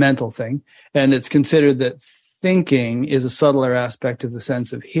as a mental thing. And it's considered that thinking is a subtler aspect of the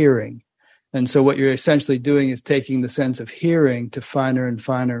sense of hearing. And so what you're essentially doing is taking the sense of hearing to finer and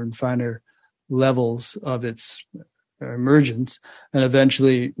finer and finer levels of its emergence, and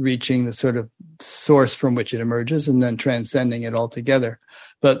eventually reaching the sort of source from which it emerges and then transcending it altogether.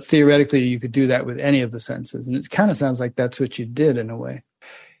 But theoretically, you could do that with any of the senses. And it kind of sounds like that's what you did in a way.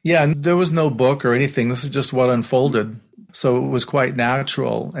 Yeah, and there was no book or anything. This is just what unfolded. So it was quite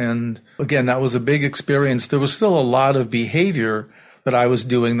natural. And again, that was a big experience. There was still a lot of behavior that I was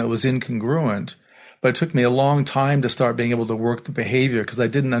doing that was incongruent. But it took me a long time to start being able to work the behavior because I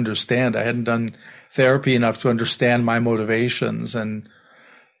didn't understand. I hadn't done therapy enough to understand my motivations. And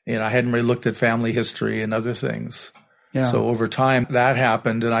I hadn't really looked at family history and other things. Yeah. So over time, that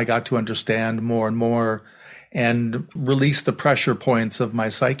happened, and I got to understand more and more and release the pressure points of my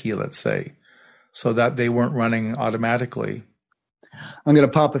psyche, let's say, so that they weren't running automatically. I'm going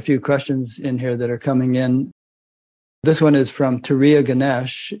to pop a few questions in here that are coming in. This one is from Turiya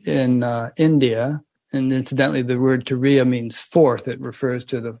Ganesh in India. And incidentally, the word Turiya means fourth. It refers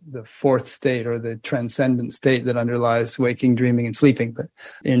to the fourth state or the transcendent state that underlies waking, dreaming, and sleeping. But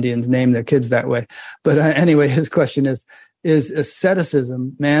Indians name their kids that way. But anyway, his question is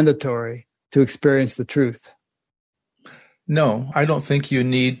asceticism mandatory to experience the truth? No, I don't think you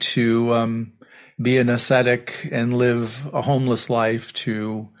need to be an ascetic and live a homeless life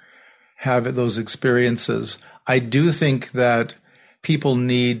to have those experiences. I do think that people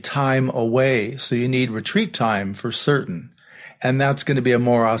need time away. So you need retreat time for certain. And that's going to be a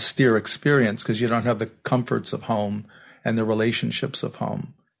more austere experience because you don't have the comforts of home and the relationships of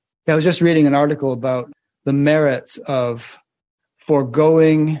home. Yeah, I was just reading an article about the merits of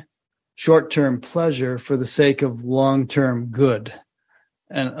foregoing short-term pleasure for the sake of long-term good.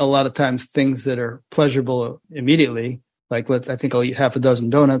 And a lot of times things that are pleasurable immediately, like I think I'll eat half a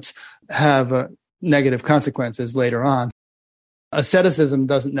dozen donuts, have negative consequences later on. Asceticism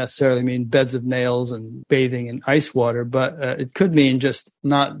doesn't necessarily mean beds of nails and bathing in ice water, but it could mean just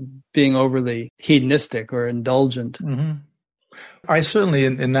not being overly hedonistic or indulgent. Mm-hmm. I certainly,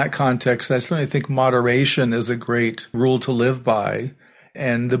 in that context, I certainly think moderation is a great rule to live by.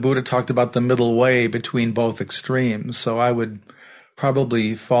 And the Buddha talked about the middle way between both extremes. So I would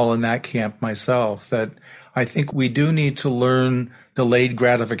probably fall in that camp myself, that I think we do need to learn delayed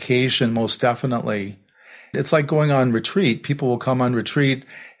gratification, most definitely. It's like going on retreat. People will come on retreat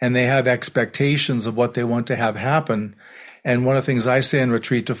and they have expectations of what they want to have happen. And one of the things I say on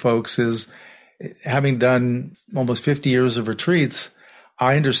retreat to folks is, having done almost 50 years of retreats,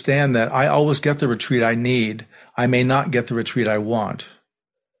 I understand that I always get the retreat I need. I may not get the retreat I want.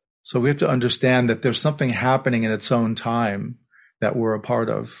 So we have to understand that there's something happening in its own time that we're a part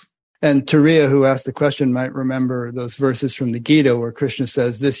of. And Turiya, who asked the question, might remember those verses from the Gita where Krishna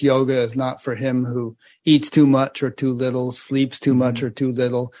says, this yoga is not for him who eats too much or too little, sleeps too much or too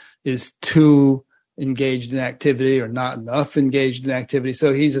little, is too engaged in activity or not enough engaged in activity.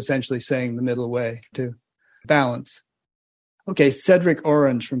 So he's essentially saying the middle way to balance. Okay, Cedric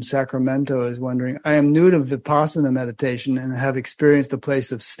Orange from Sacramento is wondering, I am new to Vipassana meditation and have experienced a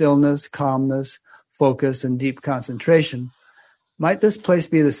place of stillness, calmness, focus, and deep concentration. Might this place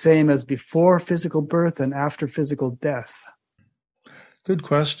be the same as before physical birth and after physical death? Good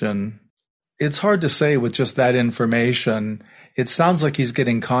question. It's hard to say with just that information. It sounds like he's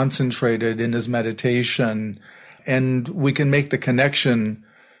getting concentrated in his meditation, and we can make the connection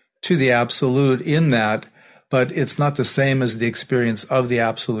to the absolute in that, but it's not the same as the experience of the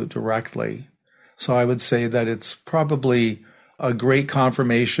absolute directly. So I would say that it's probably a great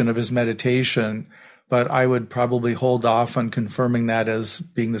confirmation of his meditation, but I would probably hold off on confirming that as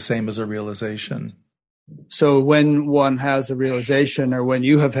being the same as a realization. So when one has a realization, or when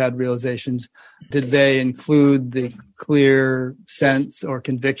you have had realizations, did they include the clear sense or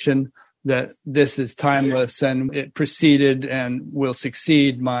conviction that this is timeless and it preceded and will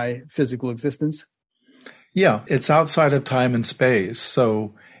succeed my physical existence? Yeah, it's outside of time and space.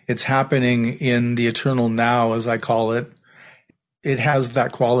 So it's happening in the eternal now, as I call it. It has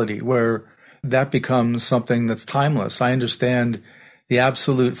that quality where that becomes something that's timeless. I understand the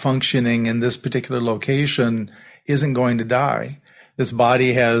absolute functioning in this particular location isn't going to die. This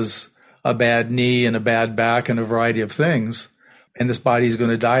body has a bad knee and a bad back and a variety of things. And this body is going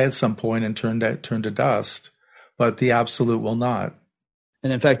to die at some point and turn to dust. But the absolute will not.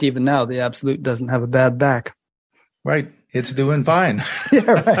 And in fact, even now, the absolute doesn't have a bad back. Right. It's doing fine.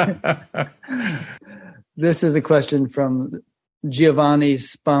 Yeah, right. This is a question from Giovanni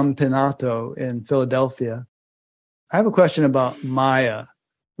Spampinato in Philadelphia. I have a question about Maya,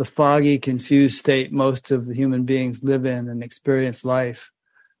 the foggy, confused state most of the human beings live in and experience life.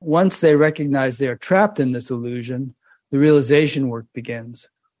 Once they recognize they are trapped in this illusion, the realization work begins.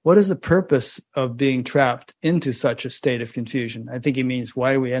 What is the purpose of being trapped into such a state of confusion? I think he means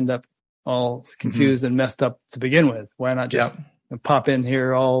why we end up all confused and messed up to begin with. Why not just pop in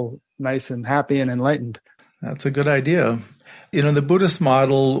here all nice and happy and enlightened? That's a good idea. In the Buddhist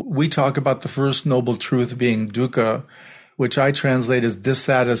model, we talk about the first noble truth being dukkha, which I translate as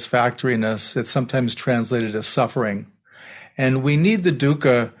dissatisfactoriness. It's sometimes translated as suffering. And we need the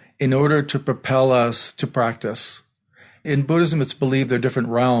dukkha in order to propel us to practice. In Buddhism, it's believed there are different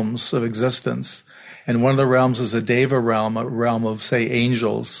realms of existence. And one of the realms is a deva realm, a realm of, say,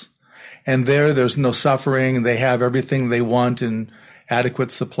 angels. And there's no suffering. They have everything they want in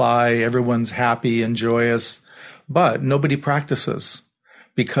adequate supply. Everyone's happy and joyous. But nobody practices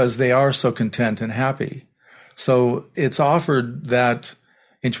because they are so content and happy. So it's offered that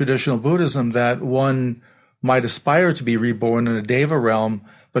in traditional Buddhism that one might aspire to be reborn in a deva realm,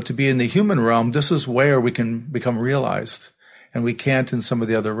 but to be in the human realm, this is where we can become realized. And we can't in some of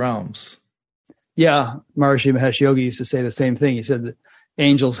the other realms. Yeah, Maharishi Mahesh Yogi used to say the same thing. He said that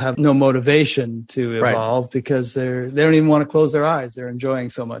angels have no motivation to evolve because they don't even want to close their eyes. They're enjoying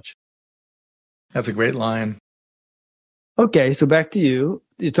so much. That's a great line. Okay, so back to you.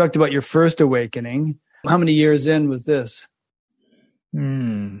 You talked about your first awakening. How many years in was this?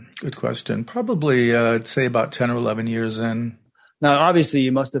 Good question. Probably, I'd say about 10 or 11 years in. Now, obviously,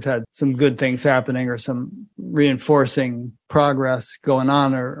 you must have had some good things happening or some reinforcing progress going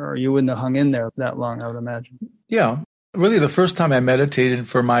on, or you wouldn't have hung in there that long, I would imagine. Yeah. Really, the first time I meditated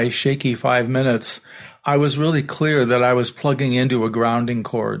for my shaky 5 minutes, I was really clear that I was plugging into a grounding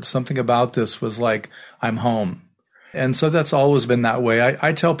cord. Something about this was like, I'm home. And so that's always been that way.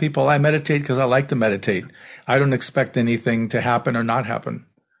 I tell people I meditate because I like to meditate. I don't expect anything to happen or not happen.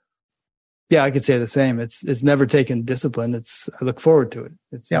 Yeah, I could say the same. It's never taken discipline. I look forward to it.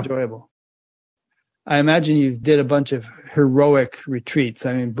 It's enjoyable. I imagine you did a bunch of heroic retreats.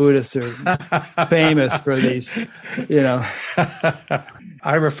 I mean, Buddhists are famous for these,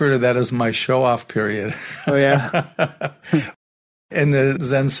 I refer to that as my show-off period. Oh, yeah? In the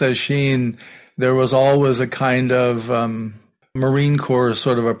Zen Sesshin, there was always a kind of Marine Corps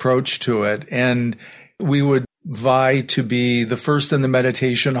sort of approach to it. And we would vie to be the first in the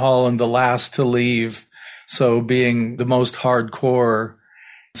meditation hall and the last to leave. So being the most hardcore.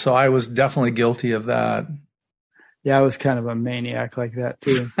 So I was definitely guilty of that. Yeah, I was kind of a maniac like that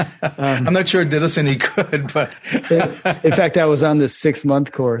too. I'm not sure it did us any good, but in fact, I was on this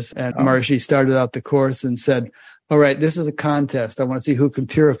 6-month course, and Maharishi started out the course and said, all right, this is a contest. I want to see who can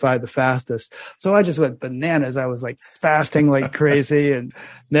purify the fastest. So I just went bananas. I was like fasting like crazy and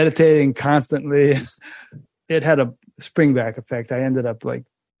meditating constantly. It had a springback effect. I ended up like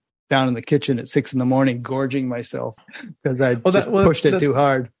down in the kitchen at 6 a.m, gorging myself because I pushed it too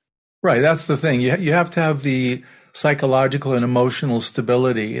hard. Right. That's the thing. You have to have the psychological and emotional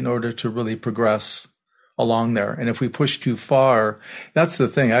stability in order to really progress along there. And if we push too far, that's the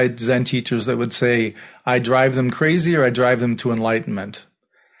thing. I had Zen teachers that would say, I drive them crazy or I drive them to enlightenment.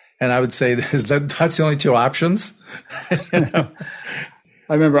 And I would say, that's the only two options.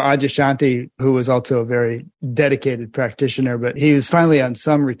 I remember Adyashanti, who was also a very dedicated practitioner, but he was finally on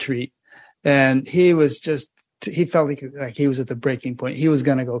some retreat and he felt like he was at the breaking point. He was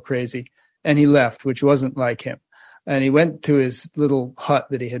going to go crazy and he left, which wasn't like him. And he went to his little hut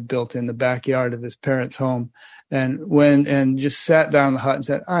that he had built in the backyard of his parents' home and just sat down in the hut and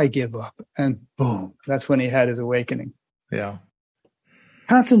said, I give up. And boom, that's when he had his awakening. Yeah.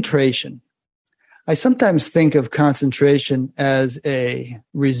 Concentration. I sometimes think of concentration as a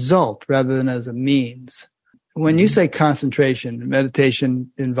result rather than as a means. When you say concentration,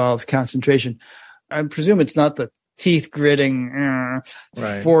 meditation involves concentration. I presume it's not the teeth gritting,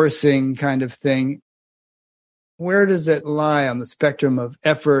 forcing kind of thing. Where does it lie on the spectrum of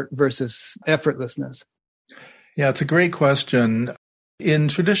effort versus effortlessness? Yeah, it's a great question. In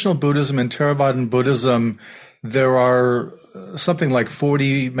traditional Buddhism and Theravadan Buddhism, there are something like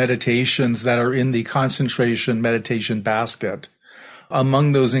 40 meditations that are in the concentration meditation basket.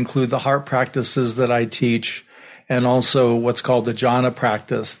 Among those include the heart practices that I teach and also what's called the jhana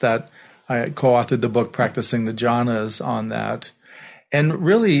practice that I co-authored the book Practicing the Jhanas on that. And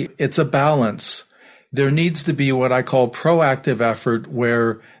really, it's a balance. There needs to be what I call proactive effort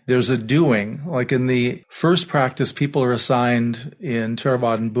where there's a doing. Like in the first practice people are assigned in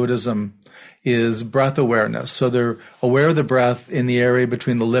Theravadan Buddhism is breath awareness. So they're aware of the breath in the area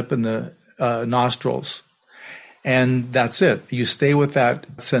between the lip and the nostrils. And that's it. You stay with that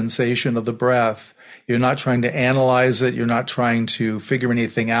sensation of the breath. You're not trying to analyze it. You're not trying to figure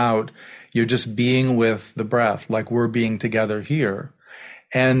anything out. You're just being with the breath like we're being together here.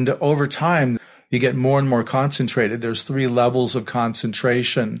 And over time, you get more and more concentrated. There's 3 levels of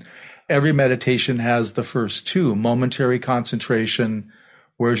concentration. Every meditation has the first 2, momentary concentration.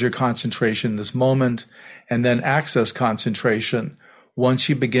 Where's your concentration in this moment? And then access concentration. Once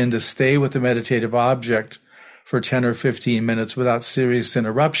you begin to stay with the meditative object for 10 or 15 minutes without serious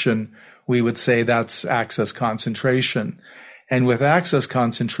interruption, we would say that's access concentration. And with access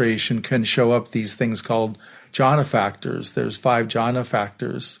concentration can show up these things called jhana factors. There's 5 jhana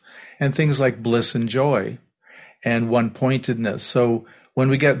factors. And things like bliss and joy and one-pointedness. So when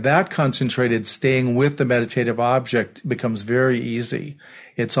we get that concentrated, staying with the meditative object becomes very easy.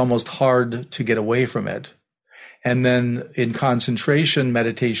 It's almost hard to get away from it. And then in concentration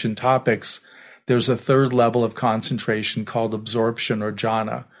meditation topics, there's a 3rd level of concentration called absorption or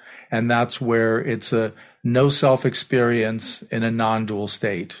jhana. And that's where it's a no self-experience in a non-dual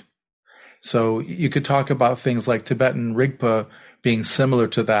state. So you could talk about things like Tibetan Rigpa being similar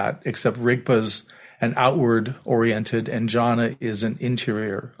to that, except Rigpa's an outward-oriented and jhana is an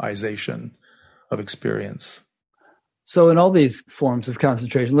interiorization of experience. So in all these forms of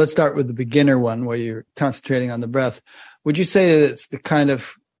concentration, let's start with the beginner one where you're concentrating on the breath. Would you say that it's the kind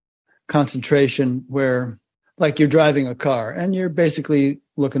of concentration where, like you're driving a car and you're basically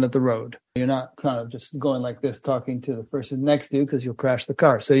looking at the road? You're not kind of just going like this, talking to the person next to you because you'll crash the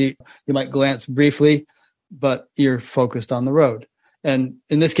car. So you might glance briefly, but you're focused on the road. And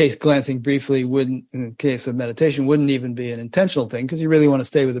in this case, glancing briefly wouldn't, in the case of meditation, wouldn't even be an intentional thing because you really want to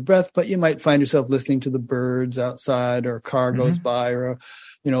stay with the breath, but you might find yourself listening to the birds outside or a car goes by or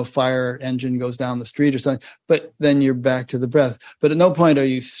a fire engine goes down the street or something, but then you're back to the breath. But at no point are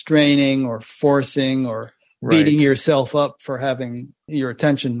you straining or forcing or beating yourself up for having your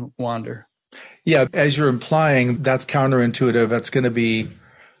attention wander. Yeah, as you're implying, that's counterintuitive. That's going to be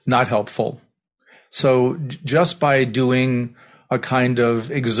not helpful. So just by doing a kind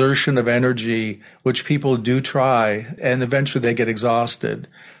of exertion of energy, which people do try, and eventually they get exhausted.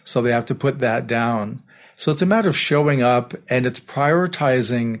 So they have to put that down. So it's a matter of showing up, and it's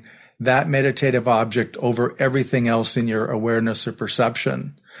prioritizing that meditative object over everything else in your awareness or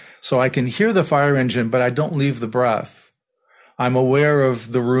perception. So I can hear the fire engine, but I don't leave the breath. I'm aware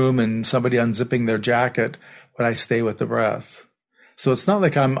of the room and somebody unzipping their jacket, but I stay with the breath. So it's not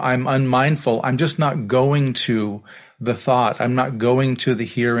like I'm unmindful. I'm just not going to the thought. I'm not going to the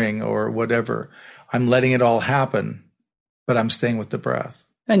hearing or whatever. I'm letting it all happen, but I'm staying with the breath.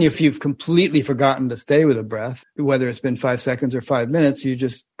 And if you've completely forgotten to stay with the breath, whether it's been 5 seconds or 5 minutes, you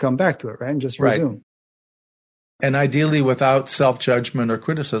just come back to it, right? And just resume. And ideally without self-judgment or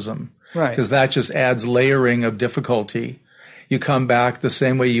criticism. Right. Because that just adds layering of difficulty. You come back the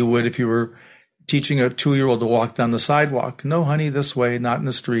same way you would if you were teaching a 2-year-old to walk down the sidewalk. No, honey, this way, not in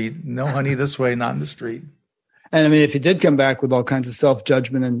the street. No, honey, this way, not in the street. And I mean, if you did come back with all kinds of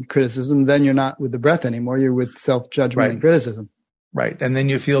self-judgment and criticism, then you're not with the breath anymore. You're with self-judgment and criticism. Right. And then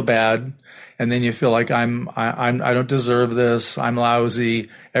you feel bad. And then you feel like I don't deserve this. I'm lousy.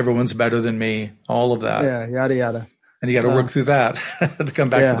 Everyone's better than me. All of that. Yeah. Yada, yada. And you got to work through that to come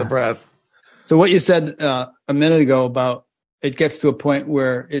back to the breath. So what you said a minute ago about it gets to a point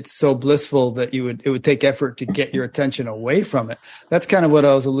where it's so blissful that it would take effort to get your attention away from it. That's kind of what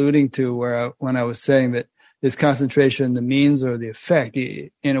I was alluding to when I was saying that is concentration the means or the effect?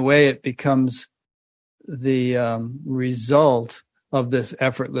 In a way, it becomes the result of this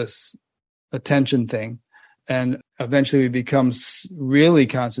effortless attention thing. And eventually we become really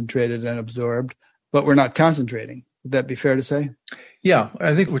concentrated and absorbed, but we're not concentrating. Would that be fair to say? Yeah,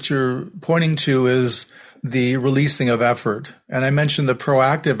 I think what you're pointing to is the releasing of effort. And I mentioned the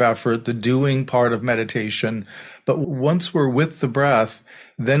proactive effort, the doing part of meditation. But once we're with the breath,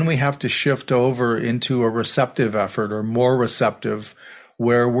 then we have to shift over into a receptive effort or more receptive,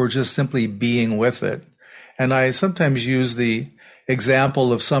 where we're just simply being with it. And I sometimes use the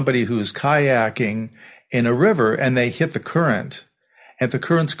example of somebody who's kayaking in a river and they hit the current, and the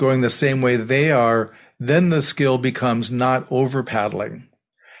current's going the same way they are. Then the skill becomes not over paddling.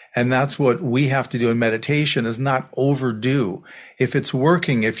 And that's what we have to do in meditation, is not overdo. If it's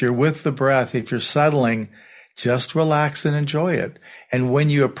working, if you're with the breath, if you're settling, Just relax and enjoy it. And when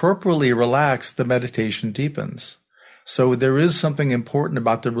you appropriately relax, the meditation deepens. So there is something important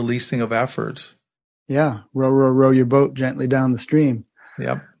about the releasing of effort. Yeah. Row, row, row your boat gently down the stream.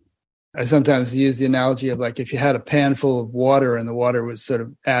 Yep. I sometimes use the analogy of like if you had a pan full of water and the water was sort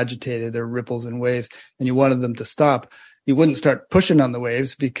of agitated, there were ripples and waves, and you wanted them to stop, you wouldn't start pushing on the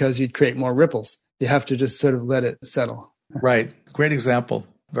waves because you'd create more ripples. You have to just sort of let it settle. Right. Great example.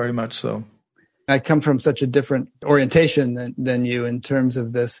 Very much so. I come from such a different orientation than you in terms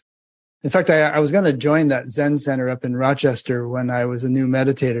of this. In fact, I was going to join that Zen center up in Rochester when I was a new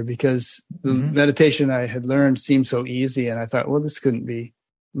meditator because the meditation I had learned seemed so easy. And I thought, well, this couldn't be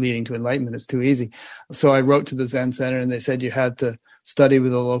leading to enlightenment. It's too easy. So I wrote to the Zen center and they said you had to study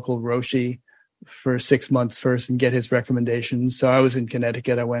with a local Roshi for 6 months first and get his recommendations. So I was in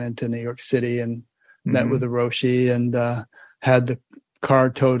Connecticut. I went into New York City and met with a Roshi and had the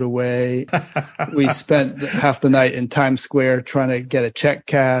car towed away. We spent half the night in Times Square trying to get a check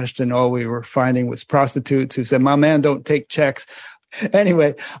cashed, and all we were finding was prostitutes who said, "My man, don't take checks."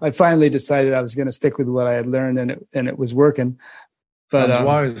 Anyway, I finally decided I was going to stick with what I had learned, and it was working. But sounds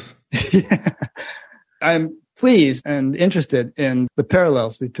wise. Yeah, I'm pleased and interested in the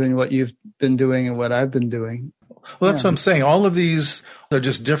parallels between what you've been doing and what I've been doing. Well, that's what I'm saying. All of these are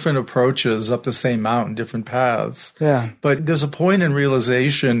just different approaches up the same mountain, different paths. Yeah. But there's a point in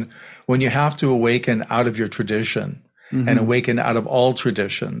realization when you have to awaken out of your tradition and awaken out of all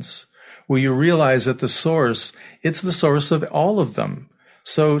traditions, where you realize that the source, it's the source of all of them.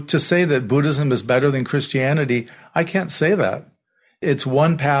 So to say that Buddhism is better than Christianity, I can't say that. It's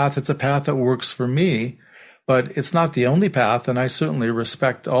one path. It's a path that works for me, but it's not the only path. And I certainly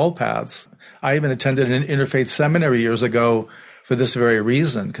respect all paths. I even attended an interfaith seminary years ago for this very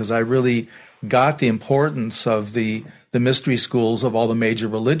reason, because I really got the importance of the mystery schools of all the major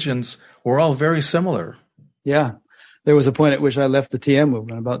religions were all very similar. Yeah. There was a point at which I left the TM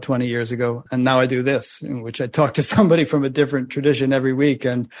movement about 20 years ago, and now I do this, in which I talk to somebody from a different tradition every week,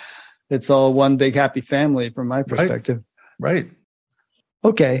 and it's all one big happy family from my perspective. Right.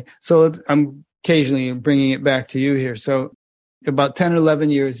 Okay. So I'm occasionally bringing it back to you here. So about 10 or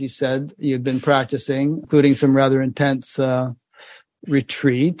 11 years, you said you've been practicing, including some rather intense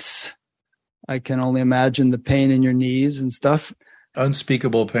retreats. I can only imagine the pain in your knees and stuff.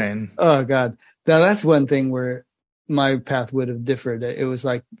 Unspeakable pain. Oh, God. Now, that's one thing where my path would have differed. It was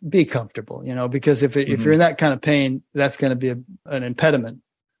like, be comfortable, because if you're in that kind of pain, that's going to be an impediment.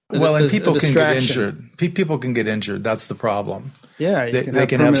 Well, and people can get injured. People can get injured. That's the problem. Yeah. They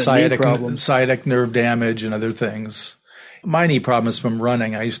can have sciatic nerve damage and other things. My knee problem is from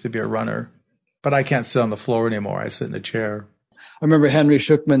running. I used to be a runner, but I can't sit on the floor anymore. I sit in a chair. I remember Henry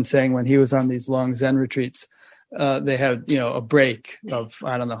Schuckman saying when he was on these long Zen retreats, they had, a break of,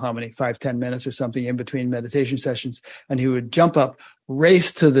 I don't know how many, 5-10 minutes or something in between meditation sessions. And he would jump up,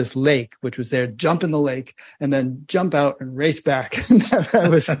 race to this lake, which was there, jump in the lake, and then jump out and race back. That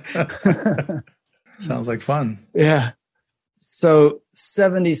was sounds like fun. Yeah. So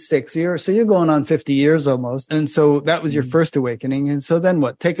 76 years. So you're going on 50 years almost. And so that was your first awakening. And so then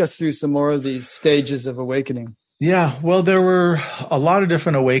what? Take us through some more of these stages of awakening. Yeah. Well, there were a lot of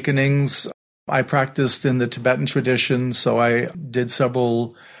different awakenings. I practiced in the Tibetan tradition. So I did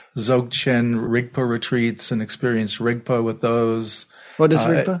several Dzogchen Rigpa retreats and experienced Rigpa with those. What is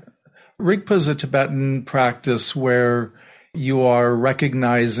Rigpa? Rigpa is a Tibetan practice where you are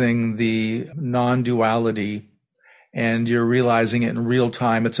recognizing the non-duality and you're realizing it in real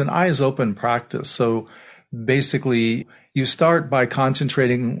time. It's an eyes open practice. So basically, you start by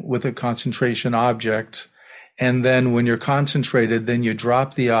concentrating with a concentration object. And then when you're concentrated, then you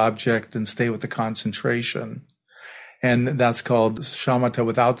drop the object and stay with the concentration. And that's called shamatha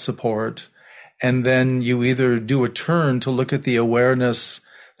without support. And then you either do a turn to look at the awareness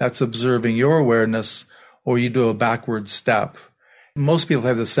that's observing your awareness, or you do a backward step. Most people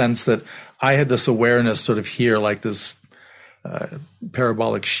have the sense that I had this awareness sort of here, like this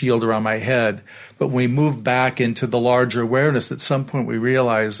parabolic shield around my head. But when we move back into the larger awareness, at some point we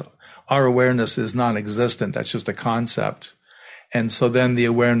realize our awareness is non-existent. That's just a concept. And so then the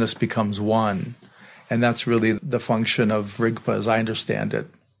awareness becomes one. And that's really the function of Rigpa as I understand it.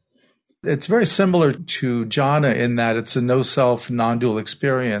 It's very similar to jhana in that it's a no-self, non-dual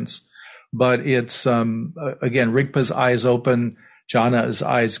experience. But it's, again, Rigpa's eyes open, jhana is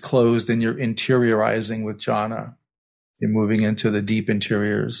eyes closed, and you're interiorizing with jhana. You're moving into the deep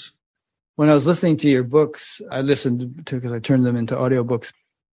interiors. When I was listening to your books, I listened to, because I turned them into audiobooks.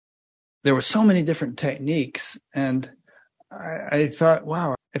 There were so many different techniques. And I thought,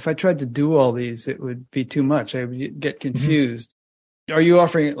 wow, if I tried to do all these, it would be too much. I would get confused. Are you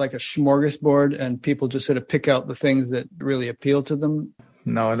offering it like a smorgasbord and people just sort of pick out the things that really appeal to them?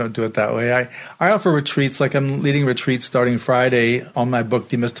 No, I don't do it that way. I offer retreats, like I'm leading retreats starting Friday on my book,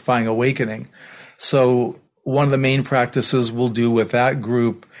 Demystifying Awakening. So one of the main practices we'll do with that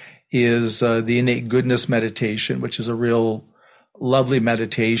group is the innate goodness meditation, which is a real lovely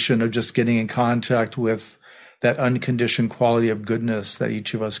meditation of just getting in contact with that unconditioned quality of goodness that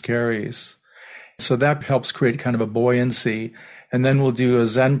each of us carries. So that helps create kind of a buoyancy. And then we'll do a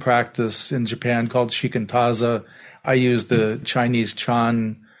Zen practice in Japan called Shikantaza. I use the Chinese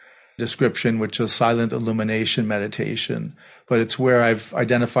Chan description, which is silent illumination meditation. But it's where I've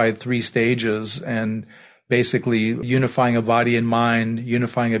identified 3 stages and basically unifying a body and mind,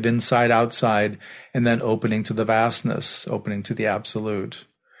 unifying of inside, outside, and then opening to the vastness, opening to the absolute.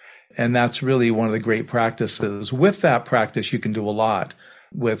 And that's really one of the great practices. With that practice, you can do a lot.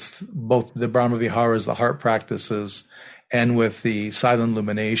 With both the Brahma Viharas, the heart practices, and with the silent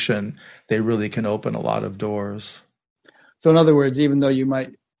illumination, they really can open a lot of doors. So in other words, even though you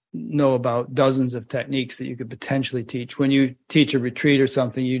might know about dozens of techniques that you could potentially teach, when you teach a retreat or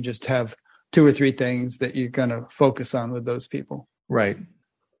something, you just have 2 or 3 things that you're going to focus on with those people. Right.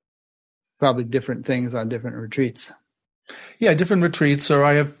 Probably different things on different retreats. Yeah, different retreats. Or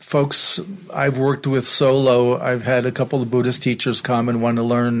I have folks I've worked with solo. I've had a couple of Buddhist teachers come and want to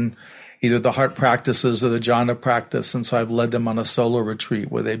learn either the heart practices or the jhana practice. And so I've led them on a solo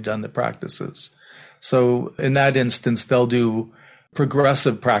retreat where they've done the practices. So in that instance, they'll do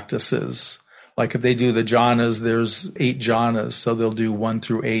progressive practices. Like if they do the jhanas, there's 8 jhanas. So they'll do 1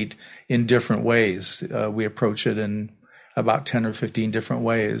 through 8 in different ways. We approach it in about 10 or 15 different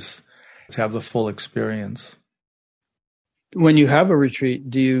ways to have the full experience. When you have a retreat,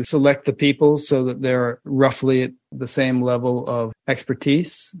 do you select the people so that they're roughly at the same level of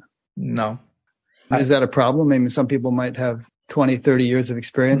expertise? No. Is that a problem? I mean, some people might have 20, 30 years of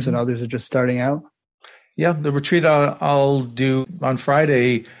experience and others are just starting out. Yeah, the retreat I'll do on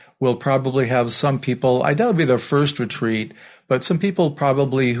Friday will probably have some people, I doubt it'll be their first retreat, but some people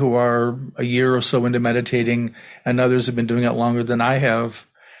probably who are a year or so into meditating, and others have been doing it longer than I have.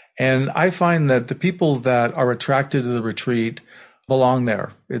 And I find that the people that are attracted to the retreat belong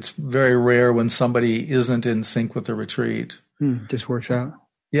there. It's very rare when somebody isn't in sync with the retreat. Just works out.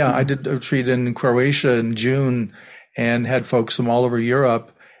 Yeah, I did a retreat in Croatia in June and had folks from all over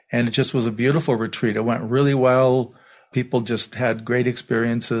Europe, and it just was a beautiful retreat. It went really well. People just had great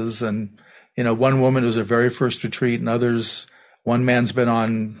experiences. And, one woman was her very first retreat, and others, one man's been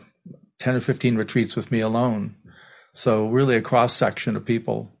on 10 or 15 retreats with me alone. So really a cross-section of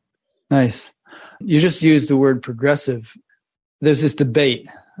people. Nice. You just used the word progressive. There's this debate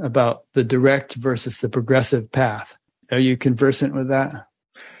about the direct versus the progressive path. Are you conversant with that?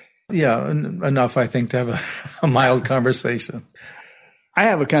 Yeah, enough, I think, to have a mild conversation. I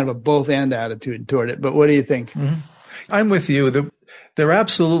have a kind of a both and attitude toward it, but what do you think? I'm with you. There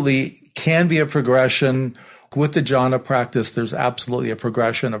absolutely can be a progression. With the jhana practice, there's absolutely a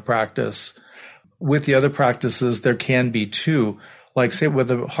progression of practice. With the other practices, there can be too. Like, say, with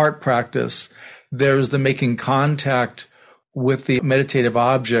the heart practice, there's the making contact with the meditative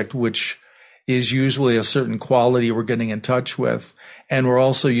object, which is usually a certain quality we're getting in touch with. And we're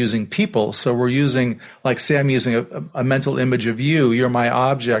also using people. So we're using, like, say I'm using a mental image of you, you're my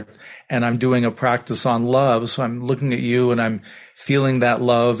object, and I'm doing a practice on love. So I'm looking at you and I'm feeling that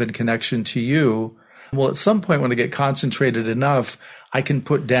love and connection to you. Well, at some point when I get concentrated enough, I can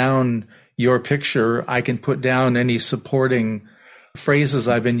put down your picture. I can put down any supporting phrases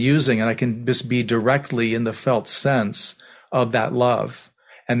I've been using, and I can just be directly in the felt sense of that love.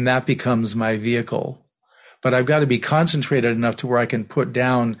 And that becomes my vehicle. But I've got to be concentrated enough to where I can put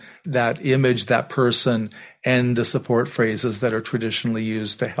down that image, that person, and the support phrases that are traditionally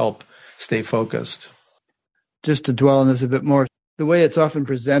used to help stay focused. Just to dwell on this a bit more, the way it's often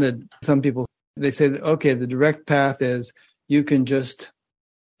presented, some people, they say that, okay, the direct path is you can just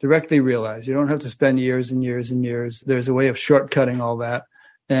directly realize. You don't have to spend years and years and years. There's a way of shortcutting all that,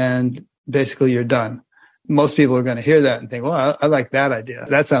 and basically you're done. Most people are going to hear that and think, well, I like that idea.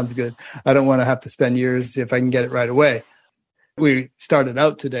 That sounds good. I don't want to have to spend years if I can get it right away. We started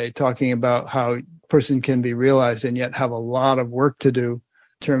out today talking about how a person can be realized and yet have a lot of work to do in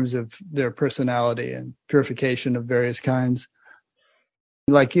terms of their personality and purification of various kinds.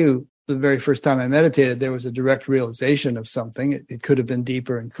 Like you, the very first time I meditated, there was a direct realization of something. It could have been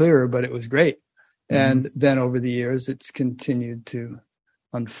deeper and clearer, but it was great. And then over the years, it's continued to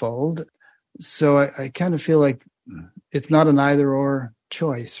unfold. So I kind of feel like it's not an either or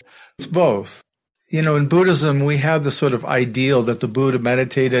choice. It's both. In Buddhism, we have the sort of ideal that the Buddha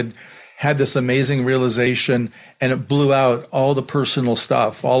meditated, had this amazing realization, and it blew out all the personal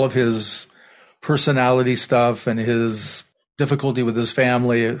stuff, all of his personality stuff and his difficulty with his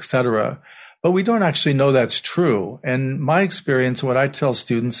family, etc. But we don't actually know that's true. And my experience, what I tell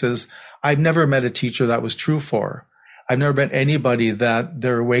students is, I've never met a teacher that was true for. I've never met anybody that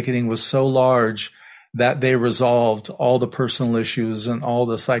their awakening was so large that they resolved all the personal issues and all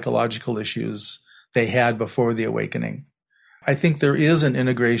the psychological issues they had before the awakening. I think there is an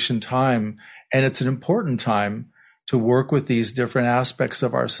integration time, and it's an important time to work with these different aspects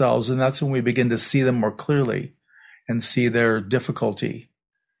of ourselves. And that's when we begin to see them more clearly and see their difficulty.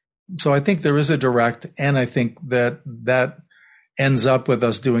 So I think there is a direct, and I think that ends up with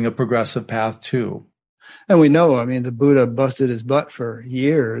us doing a progressive path too. And we know, I mean, the Buddha busted his butt for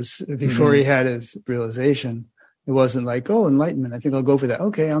years before he had his realization. It wasn't like, oh, enlightenment, I think I'll go for that.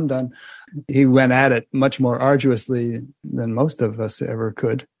 Okay, I'm done. He went at it much more arduously than most of us ever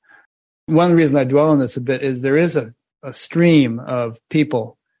could. One reason I dwell on this a bit is there is a stream of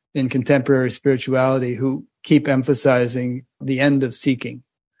people in contemporary spirituality who keep emphasizing the end of seeking,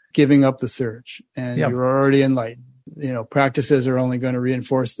 giving up the search, and you're already enlightened. You know, practices are only going to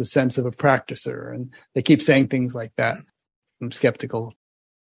reinforce the sense of a practicer. And they keep saying things like that. I'm skeptical.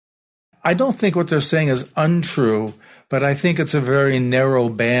 I don't think what they're saying is untrue, but I think it's a very narrow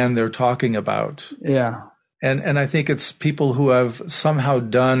band they're talking about. Yeah. And I think it's people who have somehow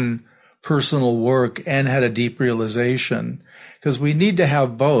done personal work and had a deep realization, because we need to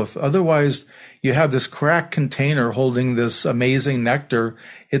have both. Otherwise, you have this cracked container holding this amazing nectar.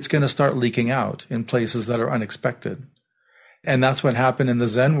 It's going to start leaking out in places that are unexpected. And that's what happened in the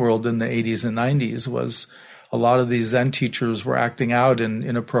Zen world in the 80s and 90s, was a lot of these Zen teachers were acting out in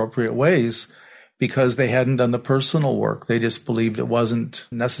inappropriate ways because they hadn't done the personal work. They just believed it wasn't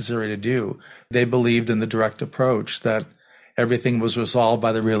necessary to do. They believed in the direct approach, that everything was resolved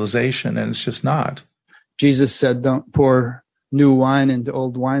by the realization, and it's just not. Jesus said, don't pour new wine into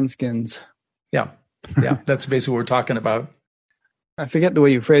old wineskins. Yeah, that's basically what we're talking about. I forget the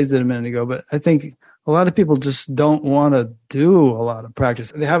way you phrased it a minute ago, but I think a lot of people just don't want to do a lot of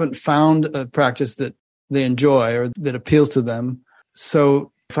practice. They haven't found a practice that they enjoy or that appeals to them.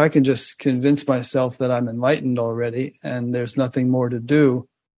 So if I can just convince myself that I'm enlightened already and there's nothing more to do,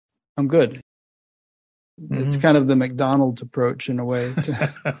 I'm good. Mm-hmm. It's kind of the McDonald's approach in a way.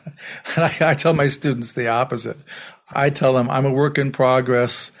 I tell my students the opposite. I tell them I'm a work in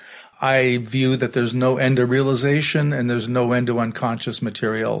progress. I view that there's no end to realization and there's no end to unconscious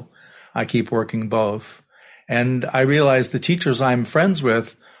material. I keep working both. And I realize the teachers I'm friends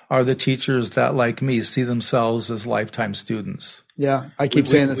with are the teachers that, like me, see themselves as lifetime students. Yeah, I keep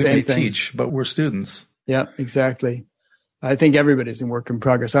saying the same thing. We teach, but we're students. Yeah, exactly. I think everybody's in work in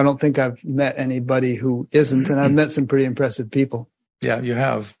progress. I don't think I've met anybody who isn't, and I've met some pretty impressive people. Yeah, you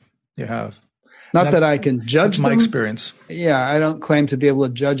have. You have. Not that I can judge them. That's my experience. Yeah, I don't claim to be able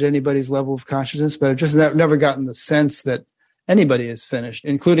to judge anybody's level of consciousness, but I've just never gotten the sense that anybody is finished,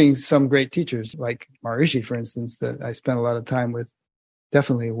 including some great teachers like Maharishi, for instance, that I spent a lot of time with.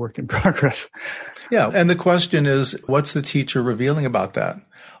 Definitely a work in progress. Yeah. And the question is, what's the teacher revealing about that?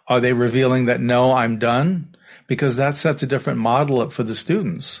 Are they revealing that, no, I'm done? Because that sets a different model up for the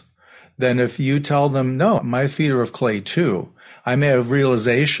students than if you tell them, no, my feet are of clay too. I may have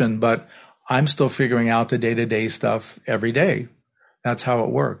realization, but I'm still figuring out the day-to-day stuff every day. That's how it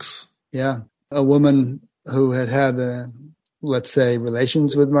works. Yeah. A woman who had let's say,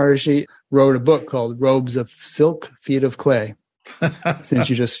 relations with Maharishi wrote a book called Robes of Silk, Feet of Clay. Since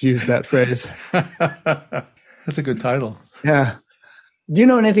you just used that phrase. That's a good title. Yeah. Do you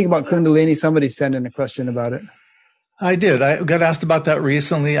know anything about Kundalini? Somebody sent in a question about it. I did. I got asked about that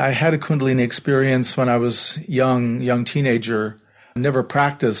recently. I had a Kundalini experience when I was young teenager. I never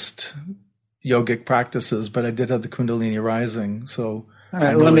practiced yogic practices, but I did have the Kundalini rising. So, all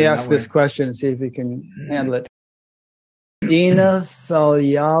right, let me ask this question and see if you can handle it. Dina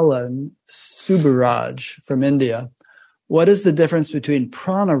Thalyalan Subaraj from India. What is the difference between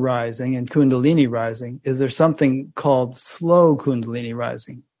prana rising and Kundalini rising? Is there something called slow Kundalini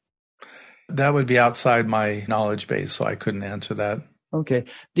rising? That would be outside my knowledge base, so I couldn't answer that. Okay.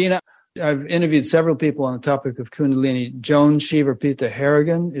 Dina, I've interviewed several people on the topic of Kundalini. Joan Shiva-Pita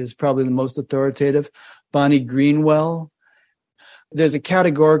Harrigan is probably the most authoritative. Bonnie Greenwell. There's a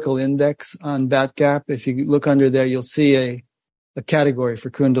categorical index on Batgap. If you look under there, you'll see a category for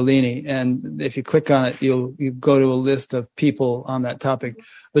Kundalini. And if you click on it, you go to a list of people on that topic.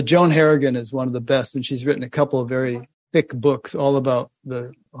 But Joan Harrigan is one of the best, and she's written a couple of very thick books all about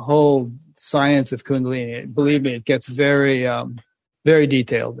the whole science of Kundalini. Believe me, it gets very, very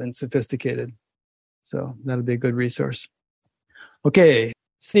detailed and sophisticated. So that'll be a good resource. Okay.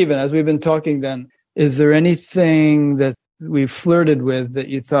 Stephen, as we've been talking then, is there anything that we've flirted with that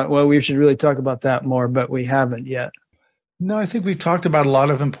you thought, well, we should really talk about that more, but we haven't yet? No, I think we've talked about a lot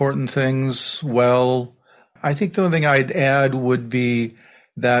of important things. Well, I think the only thing I'd add would be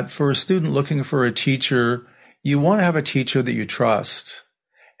that for a student looking for a teacher, you want to have a teacher that you trust.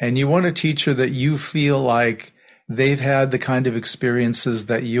 And you want a teacher that you feel like they've had the kind of experiences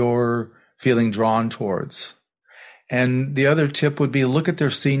that you're feeling drawn towards. And the other tip would be look at their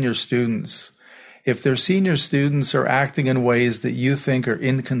senior students. If their senior students are acting in ways that you think are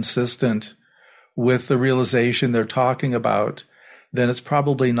inconsistent with the realization they're talking about, then it's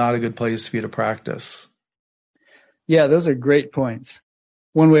probably not a good place for you to practice. Yeah, those are great points.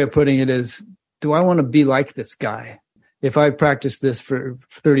 One way of putting it is, do I want to be like this guy? If I practice this for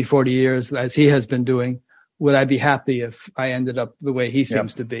 30, 40 years, as he has been doing, would I be happy if I ended up the way he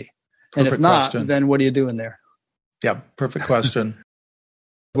seems to be? And if not, then what are you doing there? Yeah, perfect question.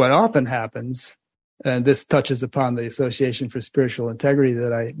 What often happens, and this touches upon the Association for Spiritual Integrity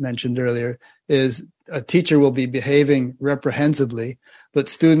that I mentioned earlier, is a teacher will be behaving reprehensibly, but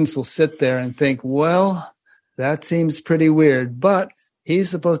students will sit there and think, well, that seems pretty weird, but he's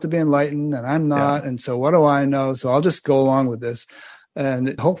supposed to be enlightened and I'm not. Yeah. And so what do I know? So I'll just go along with this. And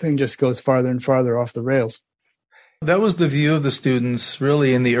the whole thing just goes farther and farther off the rails. That was the view of the students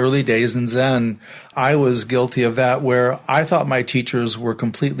really in the early days in Zen. I was guilty of that, where I thought my teachers were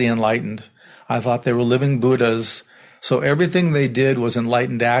completely enlightened. I thought they were living Buddhas. So everything they did was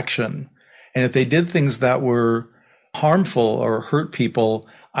enlightened action. And if they did things that were harmful or hurt people,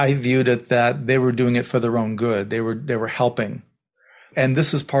 I viewed it that they were doing it for their own good. They were helping. And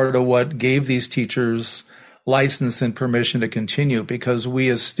this is part of what gave these teachers license and permission to continue, because we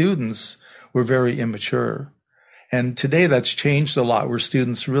as students were very immature. And today that's changed a lot, where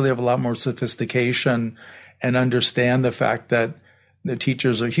students really have a lot more sophistication and understand the fact that the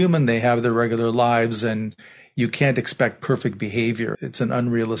teachers are human, they have their regular lives, and you can't expect perfect behavior. It's an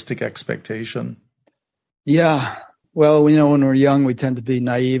unrealistic expectation. Yeah. Well, when we're young, we tend to be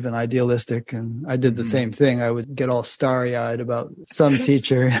naive and idealistic. And I did the same thing. I would get all starry-eyed about some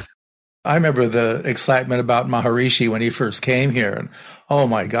teacher. I remember the excitement about Maharishi when he first came here. And oh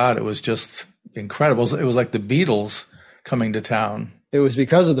my God, it was just incredible. It was like the Beatles coming to town. It was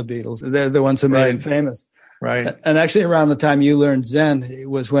because of the Beatles. They're the ones who made him famous. Right. And actually around the time you learned Zen, it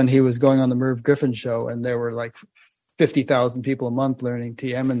was when he was going on the Merv Griffin show, and there were like 50,000 people a month learning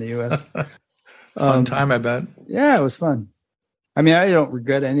TM in the U.S. Fun time, I bet. Yeah, it was fun. I mean, I don't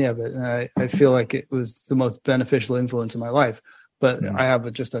regret any of it. And I feel like it was the most beneficial influence in my life. But I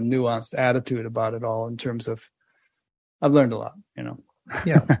have just a nuanced attitude about it all in terms of I've learned a lot,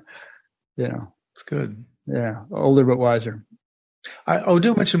 Yeah. It's good. Yeah. Older but wiser. I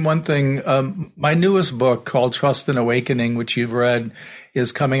do mention one thing. My newest book called Trust and Awakening, which you've read,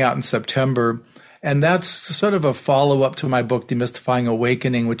 is coming out in September. And that's sort of a follow-up to my book, Demystifying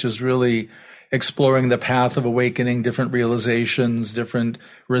Awakening, which is really exploring the path of awakening, different realizations, different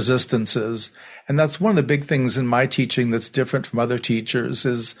resistances. And that's one of the big things in my teaching that's different from other teachers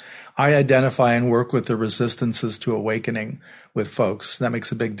is I identify and work with the resistances to awakening with folks. That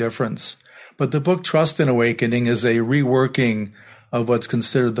makes a big difference. But the book Trust and Awakening is a reworking of what's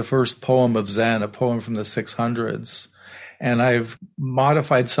considered the first poem of Zen, a poem from the 600s. And I've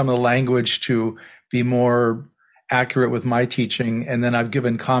modified some of the language to be more accurate with my teaching. And then I've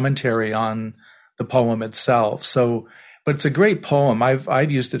given commentary on the poem itself. But it's a great poem.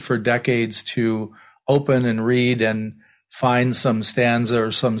 I've used it for decades to open and read and find some stanza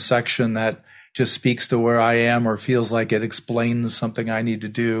or some section that just speaks to where I am or feels like it explains something I need to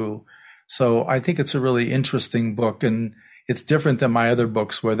do. So I think it's a really interesting book, and it's different than my other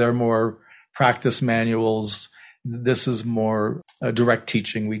books where they're more practice manuals. This is more direct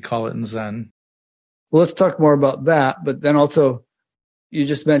teaching, we call it in Zen. Well, let's talk more about that. But then also, you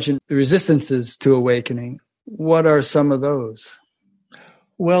just mentioned the resistances to awakening. What are some of those?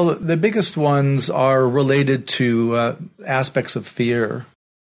 Well, the biggest ones are related to aspects of fear.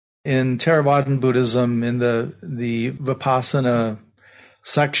 In Theravadan Buddhism, in the Vipassana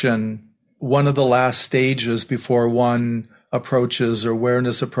section, one of the last stages before one approaches or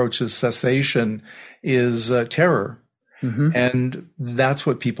awareness approaches cessation is terror. Mm-hmm. And that's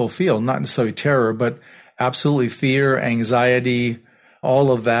what people feel, not necessarily terror, but absolutely fear, anxiety,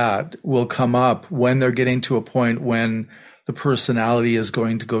 all of that will come up when they're getting to a point when the personality is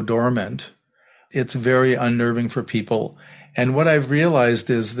going to go dormant. It's very unnerving for people. And what I've realized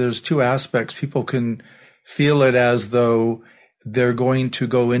is there's two aspects. People can feel it as though they're going to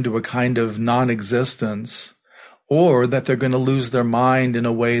go into a kind of non-existence, or that they're going to lose their mind in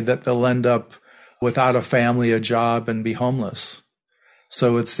a way that they'll end up without a family, a job, and be homeless.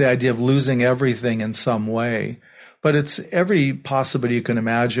 So it's the idea of losing everything in some way. But it's every possibility you can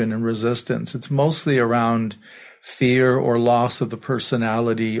imagine in resistance. It's mostly around fear or loss of the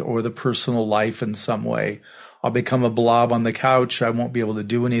personality or the personal life in some way. I'll become a blob on the couch. I won't be able to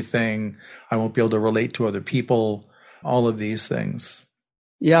do anything. I won't be able to relate to other people, all of these things.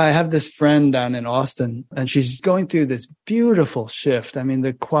 Yeah, I have this friend down in Austin, and she's going through this beautiful shift. I mean,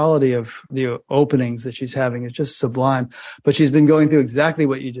 the quality of the openings that she's having is just sublime. But she's been going through exactly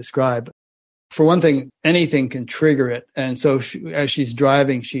what you described. For one thing, anything can trigger it. And so as she's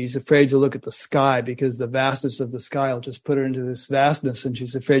driving, she's afraid to look at the sky because the vastness of the sky will just put her into this vastness, and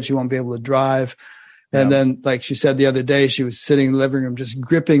she's afraid she won't be able to drive. And then, like she said the other day, she was sitting in the living room just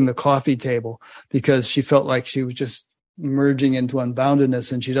gripping the coffee table because she felt like she was just merging into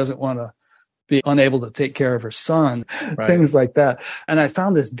unboundedness, and she doesn't want to be unable to take care of her son, things like that. And I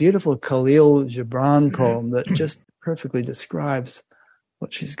found this beautiful Khalil Gibran poem that just perfectly describes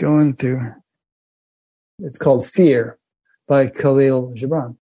what she's going through. It's called Fear by Khalil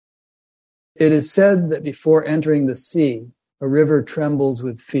Gibran. It is said that before entering the sea, a river trembles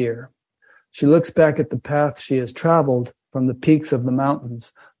with fear. She looks back at the path she has traveled from the peaks of the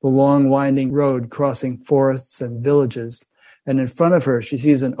mountains, the long winding road crossing forests and villages, and in front of her she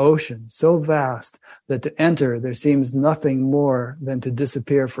sees an ocean so vast that to enter there seems nothing more than to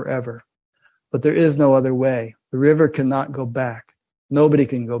disappear forever. But there is no other way. The river cannot go back. Nobody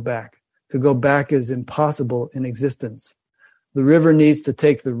can go back. To go back is impossible in existence. The river needs to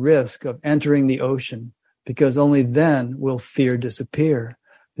take the risk of entering the ocean, because only then will fear disappear,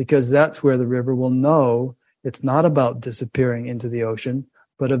 because that's where the river will know it's not about disappearing into the ocean,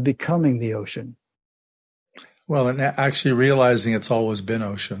 but of becoming the ocean. Well, and actually realizing it's always been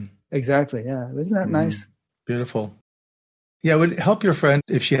ocean. Exactly, yeah. Isn't that nice? Beautiful. Yeah, it would help your friend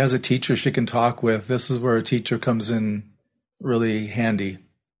if she has a teacher she can talk with. This is where a teacher comes in really handy.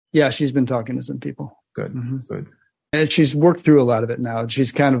 Yeah, she's been talking to some people. Good, good. And she's worked through a lot of it now.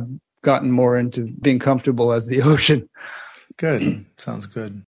 She's kind of gotten more into being comfortable as the ocean. Good. Sounds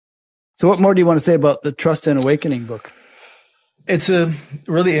good. So what more do you want to say about the Trust and Awakening book? It's a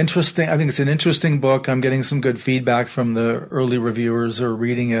really interesting, I think it's an interesting book. I'm getting some good feedback from the early reviewers who are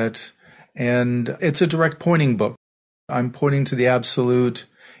reading it. And it's a direct pointing book. I'm pointing to the absolute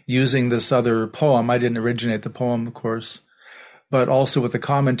using this other poem. I didn't originate the poem, of course, but also with the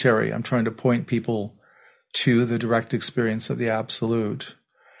commentary. I'm trying to point people to the direct experience of the absolute.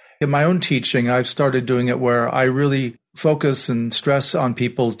 In my own teaching, I've started doing it where I really focus and stress on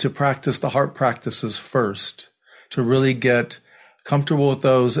people to practice the heart practices first, to really get comfortable with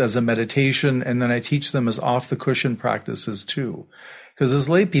those as a meditation, and then I teach them as off-the-cushion practices too. Because as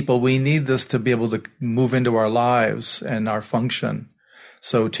lay people, we need this to be able to move into our lives and our function.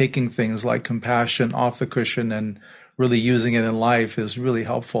 So taking things like compassion off the cushion and really using it in life is really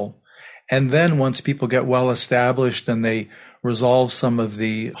helpful. And then once people get well established and they resolve some of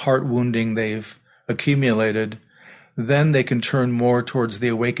the heart wounding they've accumulated, then they can turn more towards the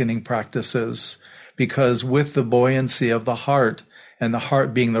awakening practices, because with the buoyancy of the heart and the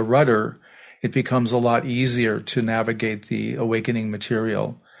heart being the rudder, it becomes a lot easier to navigate the awakening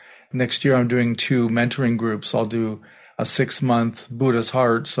material. Next year, I'm doing 2 mentoring groups. I'll do a 6-month Buddha's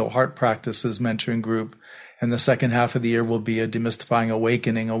Heart, so heart practices mentoring group. And the second half of the year will be a Demystifying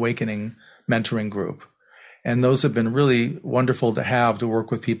Awakening mentoring group. And those have been really wonderful to have, to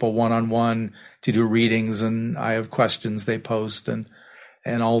work with people one-on-one, to do readings, and I have questions they post and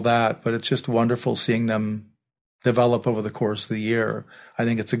all that. But it's just wonderful seeing them develop over the course of the year. I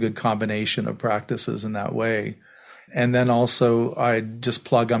think it's a good combination of practices in that way. And then also, I just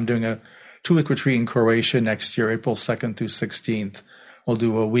plug, I'm doing a 2-week retreat in Croatia next year, April 2nd through 16th. We'll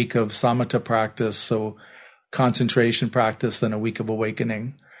do a week of samatha practice, so concentration practice, then a week of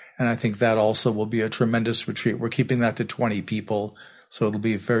awakening. And I think that also will be a tremendous retreat. We're keeping that to 20 people, so it'll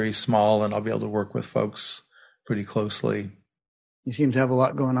be very small, and I'll be able to work with folks pretty closely. You seem to have a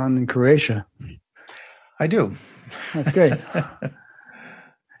lot going on in Croatia. I do. That's great.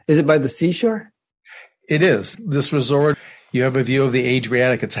 Is it by the seashore? It is. This resort, you have a view of the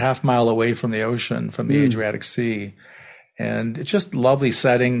Adriatic. It's a half-mile away from the ocean, from the Adriatic Sea. And it's just a lovely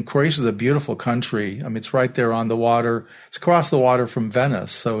setting. Croatia is a beautiful country. I mean, it's right there on the water. It's across the water from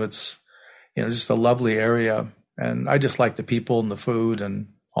Venice. So it's, just a lovely area. And I just like the people and the food and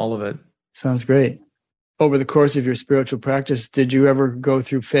all of it. Sounds great. Over the course of your spiritual practice, did you ever go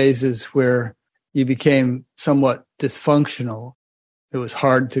through phases where you became somewhat dysfunctional? It was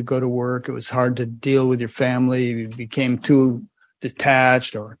hard to go to work. It was hard to deal with your family. You became too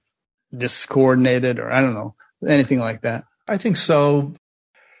detached or discoordinated, or I don't know, anything like that. I think so.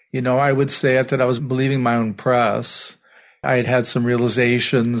 I would say that I was believing my own press. I had had some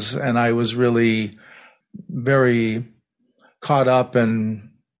realizations, and I was really very caught up and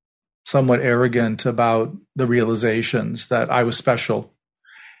somewhat arrogant about the realizations that I was special.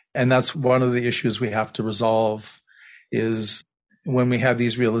 And that's one of the issues we have to resolve, is when we have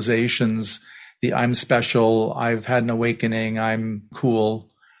these realizations, the I'm special, I've had an awakening, I'm cool.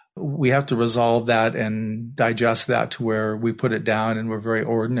 We have to resolve that and digest that to where we put it down and we're very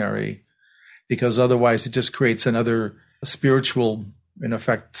ordinary, because otherwise it just creates another spiritual, in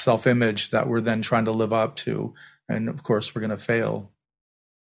effect, self-image that we're then trying to live up to. And of course, we're going to fail.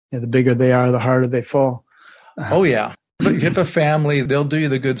 Yeah, the bigger they are, the harder they fall. Oh, yeah. But if you have a family, they'll do you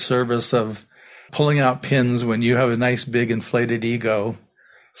the good service of pulling out pins when you have a nice, big, inflated ego.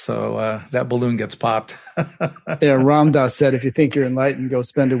 So that balloon gets popped. Yeah, Ram Dass said, if you think you're enlightened, go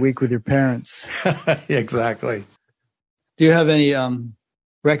spend a week with your parents. Exactly. Do you have any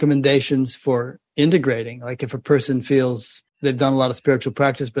recommendations for integrating? Like if a person feels they've done a lot of spiritual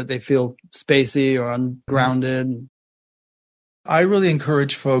practice, but they feel spacey or ungrounded? I really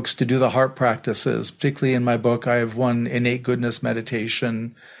encourage folks to do the heart practices. Particularly in my book, I have one innate goodness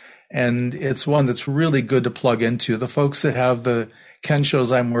meditation, and it's one that's really good to plug into. The folks that have the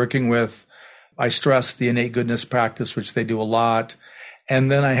Kenshos I'm working with, I stress the innate goodness practice, which they do a lot.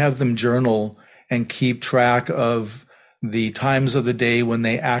 And then I have them journal and keep track of the times of the day when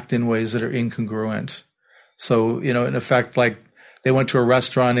they act in ways that are incongruent. So, in effect, like they went to a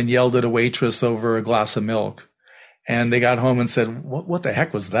restaurant and yelled at a waitress over a glass of milk. And they got home and said, what the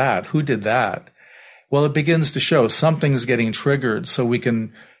heck was that? Who did that? Well, it begins to show something's getting triggered. So we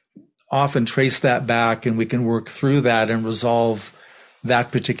can often trace that back and we can work through that and resolve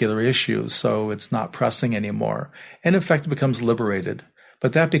that particular issue. So it's not pressing anymore. And in fact, it becomes liberated.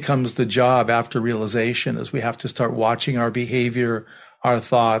 But that becomes the job after realization, is we have to start watching our behavior, our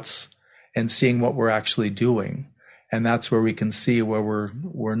thoughts, and seeing what we're actually doing. And that's where we can see where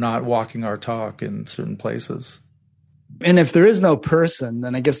we're not walking our talk in certain places. And if there is no person,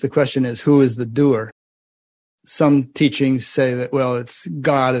 then I guess the question is, who is the doer? Some teachings say that, well, it's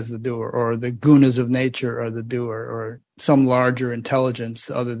God is the doer, or the gunas of nature are the doer, or some larger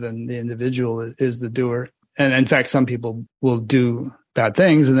intelligence other than the individual is the doer. And in fact, some people will do bad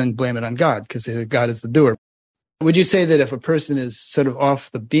things and then blame it on God because God is the doer. Would you say that if a person is sort of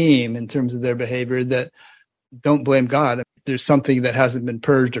off the beam in terms of their behavior, that don't blame God? There's something that hasn't been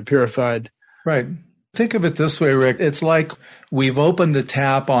purged or purified. Right. Think of it this way, Rick. It's like we've opened the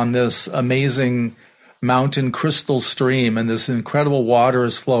tap on this amazing mountain crystal stream and this incredible water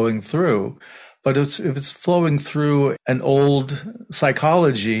is flowing through. But if it's flowing through an old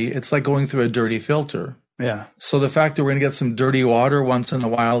psychology, it's like going through a dirty filter. Yeah. So the fact that we're going to get some dirty water once in a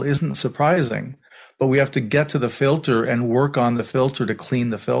while isn't surprising. But we have to get to the filter and work on the filter to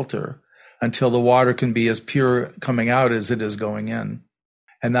clean the filter until the water can be as pure coming out as it is going in.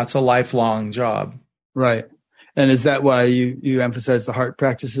 And that's a lifelong job. Right. And is that why you emphasize the heart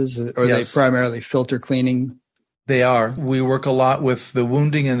practices? Or are they primarily filter cleaning? They are. We work a lot with the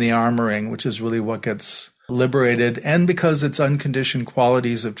wounding and the armoring, which is really what gets liberated. And because it's unconditioned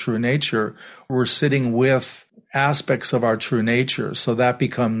qualities of true nature, we're sitting with aspects of our true nature. So that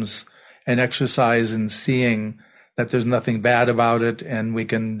becomes an exercise in seeing that there's nothing bad about it, and we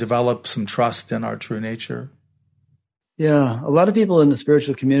can develop some trust in our true nature. Yeah. A lot of people in the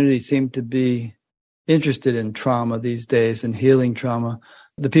spiritual community seem to be interested in trauma these days and healing trauma.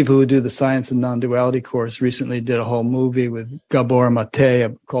 The people who do the Science and Non-Duality course recently did a whole movie with Gabor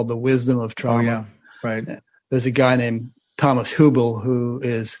Mate called The Wisdom of Trauma. Oh, yeah, right. There's a guy named Thomas Hübl who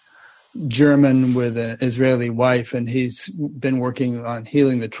is German with an Israeli wife, and he's been working on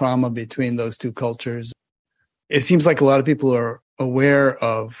healing the trauma between those two cultures. It seems like a lot of people are aware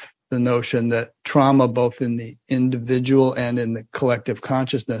of the notion that trauma, both in the individual and in the collective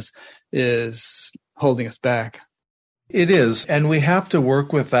consciousness, is holding us back. It is. And we have to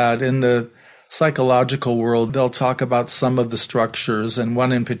work with that. In the psychological world, they'll talk about some of the structures, and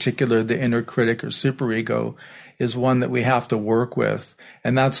one in particular, the inner critic or superego, is one that we have to work with.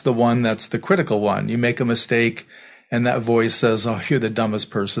 And that's the one that's the critical one. You make a mistake and that voice says, oh, you're the dumbest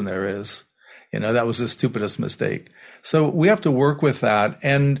person there is. That was the stupidest mistake. So we have to work with that.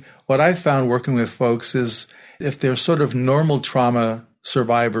 And what I've found working with folks is if they're sort of normal trauma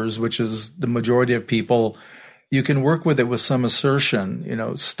survivors, which is the majority of people, you can work with it with some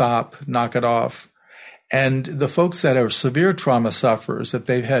assertion, stop, knock it off. And the folks that are severe trauma sufferers, if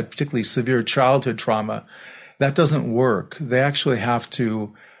they've had particularly severe childhood trauma, that doesn't work. They actually have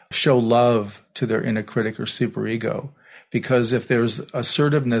to show love to their inner critic or superego, because if there's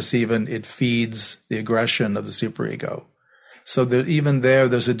assertiveness even, it feeds the aggression of the superego. So that even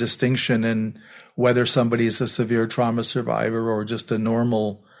there's a distinction in whether somebody is a severe trauma survivor or just a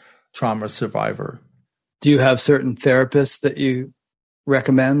normal trauma survivor. Do you have certain therapists that you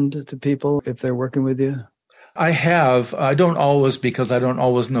recommend to people if they're working with you? I have. I don't always, because I don't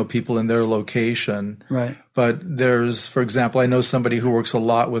always know people in their location. Right. But there's, for example, I know somebody who works a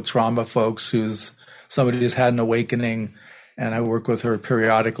lot with trauma folks who's somebody who's had an awakening, and I work with her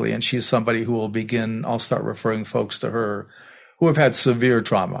periodically, and she's somebody who will begin, I'll start referring folks to her who have had severe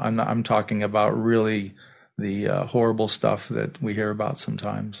trauma. I'm talking about really the horrible stuff that we hear about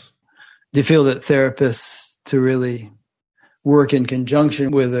sometimes. Do you feel that therapists, to really work in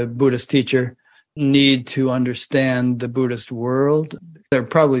conjunction with a Buddhist teacher, need to understand the Buddhist world? There are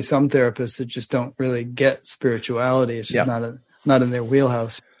probably some therapists that just don't really get spirituality. It's just not in their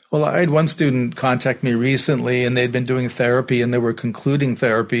wheelhouse. Well, I had one student contact me recently, and they'd been doing therapy, and they were concluding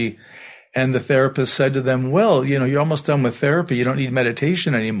therapy. And the therapist said to them, well, you're almost done with therapy. You don't need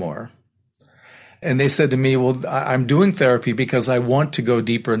meditation anymore. And they said to me, well, I'm doing therapy because I want to go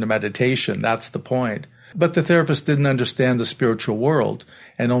deeper into meditation. That's the point. But the therapist didn't understand the spiritual world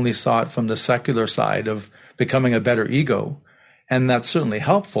and only saw it from the secular side of becoming a better ego. And that's certainly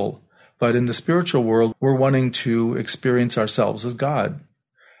helpful. But in the spiritual world, we're wanting to experience ourselves as God.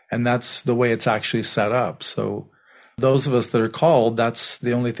 And that's the way it's actually set up. So those of us that are called, that's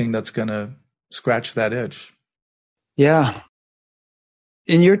the only thing that's going to scratch that itch. Yeah.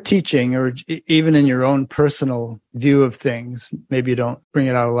 In your teaching, or even in your own personal view of things, maybe you don't bring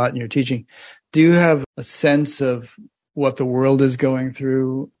it out a lot in your teaching, do you have a sense of what the world is going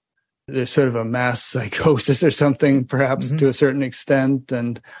through? There's sort of a mass psychosis or something, perhaps to a certain extent.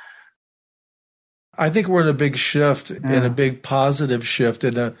 And I think we're in a big shift, in a big positive shift.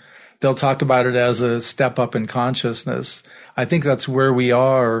 They'll talk about it as a step up in consciousness. I think that's where we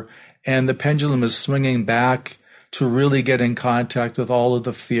are. And the pendulum is swinging back to really get in contact with all of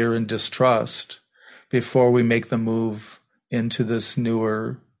the fear and distrust before we make the move into this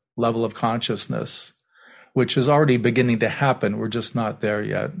newer level of consciousness, which is already beginning to happen. We're just not there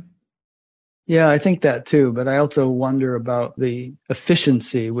yet. Yeah, I think that too. But I also wonder about the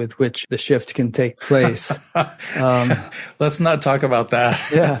efficiency with which the shift can take place. Let's not talk about that.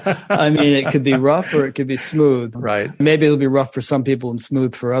 Yeah. I mean, it could be rough or it could be smooth. Right. Maybe it'll be rough for some people and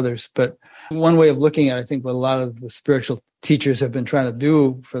smooth for others. But one way of looking at it, I think what a lot of the spiritual teachers have been trying to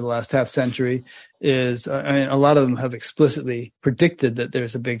do for the last half century is, a lot of them have explicitly predicted that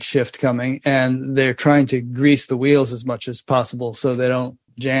there's a big shift coming, and they're trying to grease the wheels as much as possible so they don't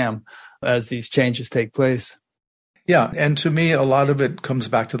jam as these changes take place. Yeah. And to me, a lot of it comes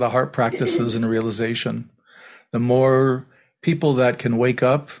back to the heart practices and realization. The more people that can wake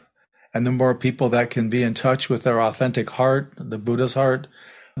up and the more people that can be in touch with their authentic heart, the Buddha's heart,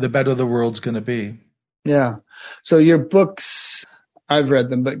 the better the world's going to be. Yeah. So your books, I've read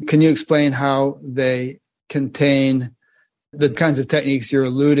them, but can you explain how they contain the kinds of techniques you're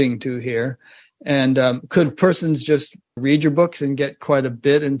alluding to here? And could persons just read your books and get quite a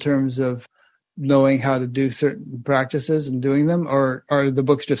bit in terms of knowing how to do certain practices and doing them? Or are the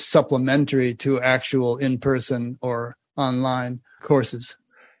books just supplementary to actual in-person or online courses?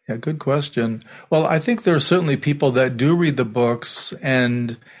 Yeah, good question. Well, I think there are certainly people that do read the books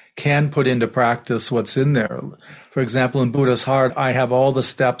and can put into practice what's in there. For example, in Buddha's Heart, I have all the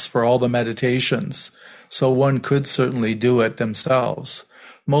steps for all the meditations. So one could certainly do it themselves.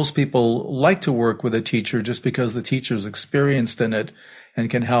 Most people like to work with a teacher just because the teacher's experienced in it and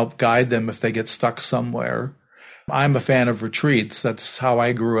can help guide them if they get stuck somewhere. I'm a fan of retreats. That's how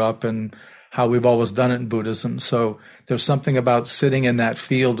I grew up and how we've always done it in Buddhism. So there's something about sitting in that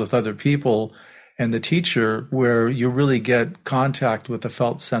field with other people and the teacher where you really get contact with the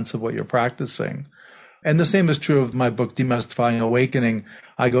felt sense of what you're practicing. And the same is true of my book, Demystifying Awakening.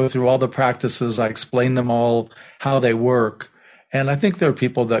 I go through all the practices. I explain them all, how they work. And I think there are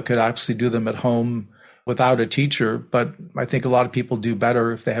people that could actually do them at home without a teacher, but I think a lot of people do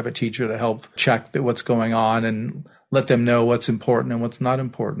better if they have a teacher to help check what's going on and let them know what's important and what's not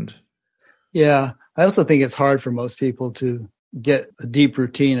important. Yeah. I also think it's hard for most people to get a deep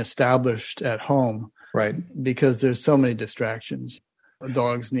routine established at home. Right. Because there's so many distractions.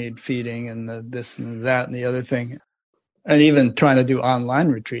 Dogs need feeding and this and that and the other thing. And even trying to do online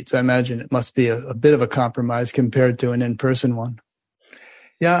retreats, I imagine it must be a bit of a compromise compared to an in-person one.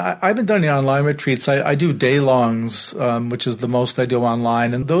 Yeah, I haven't done any online retreats. I do day-longs, which is the most I do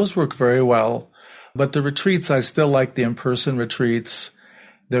online, and those work very well. But the retreats, I still like the in-person retreats.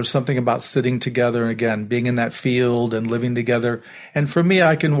 There's something about sitting together and, again, being in that field and living together. And for me,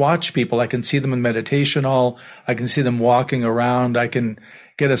 I can watch people. I can see them in meditation hall. I can see them walking around. I can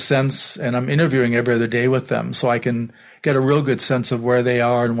get a sense, and I'm interviewing every other day with them, so I can get a real good sense of where they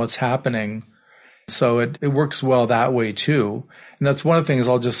are and what's happening. So it works well that way too. And that's one of the things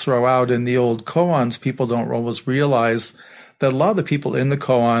I'll just throw out in the old koans. People don't always realize that a lot of the people in the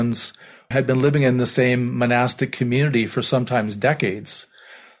koans had been living in the same monastic community for sometimes decades.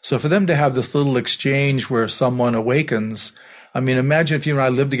 So for them to have this little exchange where someone awakens, I mean, imagine if you and I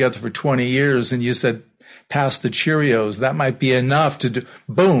lived together for 20 years and you said, pass the Cheerios, that might be enough to do,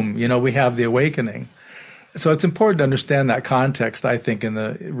 boom, we have the awakening. So it's important to understand that context, I think,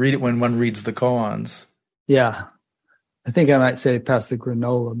 read it when one reads the koans. Yeah. I think I might say pass the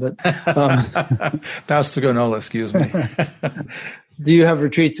granola, but pass the granola, excuse me. Do you have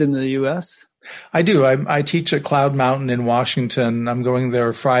retreats in the U.S.? I do. I teach at Cloud Mountain in Washington. I'm going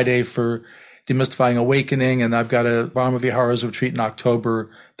there Friday for Demystifying Awakening, and I've got a Brahma Viharas retreat in October.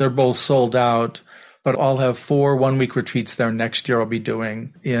 They're both sold out, but I'll have 4 one-week retreats there next year I'll be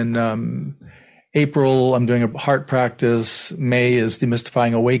doing. In April, I'm doing a heart practice. May is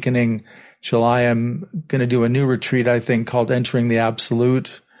Demystifying Awakening. July, I'm going to do a new retreat, I think, called Entering the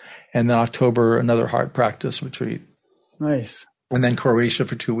Absolute. And then October, another heart practice retreat. Nice. And then Croatia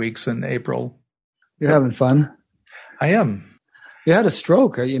for 2 weeks in April. You're having fun. I am. You had a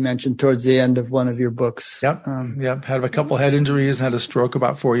stroke, you mentioned, towards the end of one of your books. Yep. Had a couple head injuries, had a stroke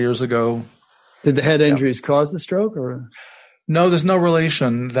about 4 years ago. Did the head injuries cause the stroke? Or No, there's no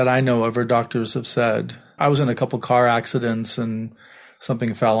relation that I know of or doctors have said. I was in a couple car accidents and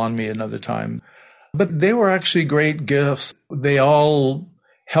something fell on me another time. But they were actually great gifts. They all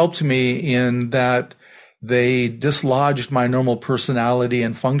helped me in that they dislodged my normal personality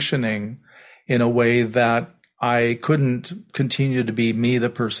and functioning in a way that I couldn't continue to be me, the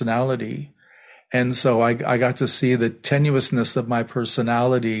personality. And so I got to see the tenuousness of my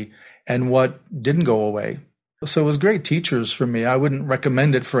personality and what didn't go away. So it was great teachers for me. I wouldn't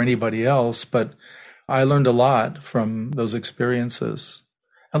recommend it for anybody else, but I learned a lot from those experiences.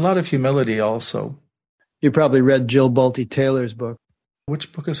 A lot of humility also. You probably read Jill Bolte Taylor's book.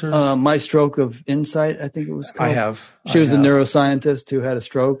 Which book is hers? My Stroke of Insight, I think it was called. I have. She was a neuroscientist who had a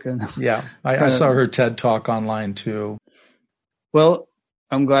stroke. And yeah, I saw her TED Talk online too. Well,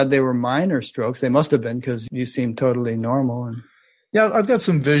 I'm glad they were minor strokes. They must have been, because you seem totally normal. Yeah, I've got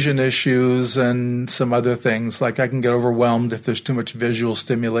some vision issues and some other things. Like I can get overwhelmed if there's too much visual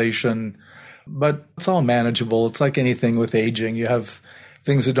stimulation, but it's all manageable. It's like anything with aging. You have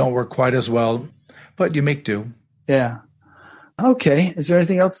things that don't work quite as well, but you make do. Yeah. Okay. Is there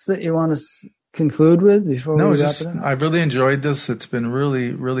anything else that you want to conclude with before we wrap it up? I've really enjoyed this. It's been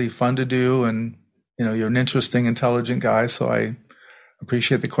really, really fun to do. And, you're an interesting, intelligent guy. So I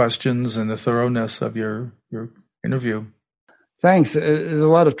appreciate the questions and the thoroughness of your interview. Thanks. There's a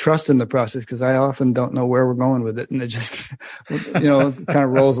lot of trust in the process, because I often don't know where we're going with it. And it just, kind of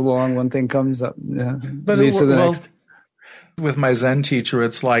rolls along. One thing comes up, but leads to the next. With my Zen teacher,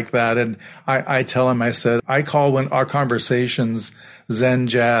 it's like that. And I tell him, I said, I call when our conversations Zen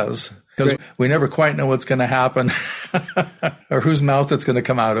jazz, because we never quite know what's going to happen or whose mouth it's going to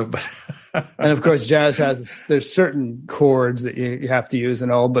come out of. And of course, jazz there's certain chords that you have to use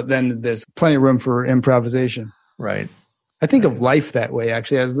and all, but then there's plenty of room for improvisation. Right. I think of life that way,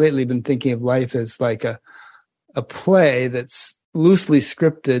 actually. I've lately been thinking of life as like a play that's loosely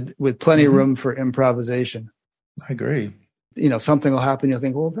scripted with plenty of room for improvisation. I agree. Something will happen. You'll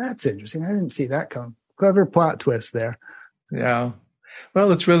think, well, that's interesting. I didn't see that come. Clever plot twist there. Yeah.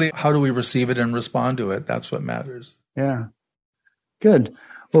 Well, it's really how do we receive it and respond to it? That's what matters. Yeah. Good.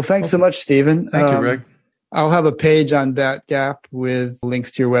 Well, thanks so much, Stephen. Thank you, Rick. I'll have a page on Batgap with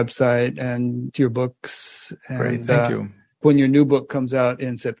links to your website and to your books. And, great. Thank you. When your new book comes out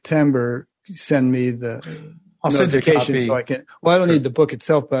in September, send me the notification so I can. Well, I don't need the book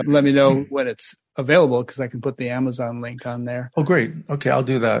itself, but let me know when it's available, because I can put the Amazon link on there. Oh, great. Okay, I'll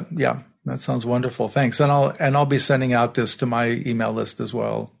do that. Yeah, that sounds wonderful. Thanks. And I'll be sending out this to my email list as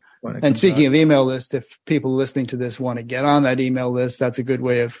well. And speaking of email list, if people listening to this want to get on that email list, that's a good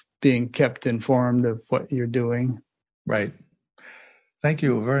way of being kept informed of what you're doing. Right. Thank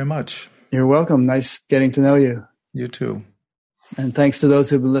you very much. You're welcome. Nice getting to know you. You too. And thanks to those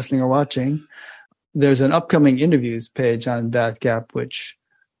who've been listening or watching. There's an upcoming interviews page on Batgap, which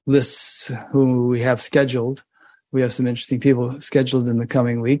lists who we have scheduled. We have some interesting people scheduled in the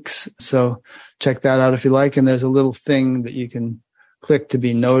coming weeks. So check that out if you like. And there's a little thing that you can click to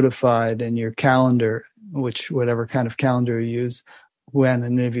be notified in your calendar, whatever kind of calendar you use, when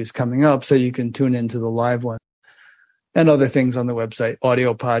an interview is coming up, so you can tune into the live one. And other things on the website,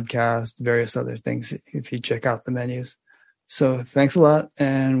 audio podcast, various other things if you check out the menus. So thanks a lot,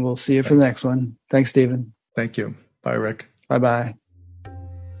 and we'll see you for the next one. Thanks, Stephen. Thank you. Bye, Rick. Bye-bye.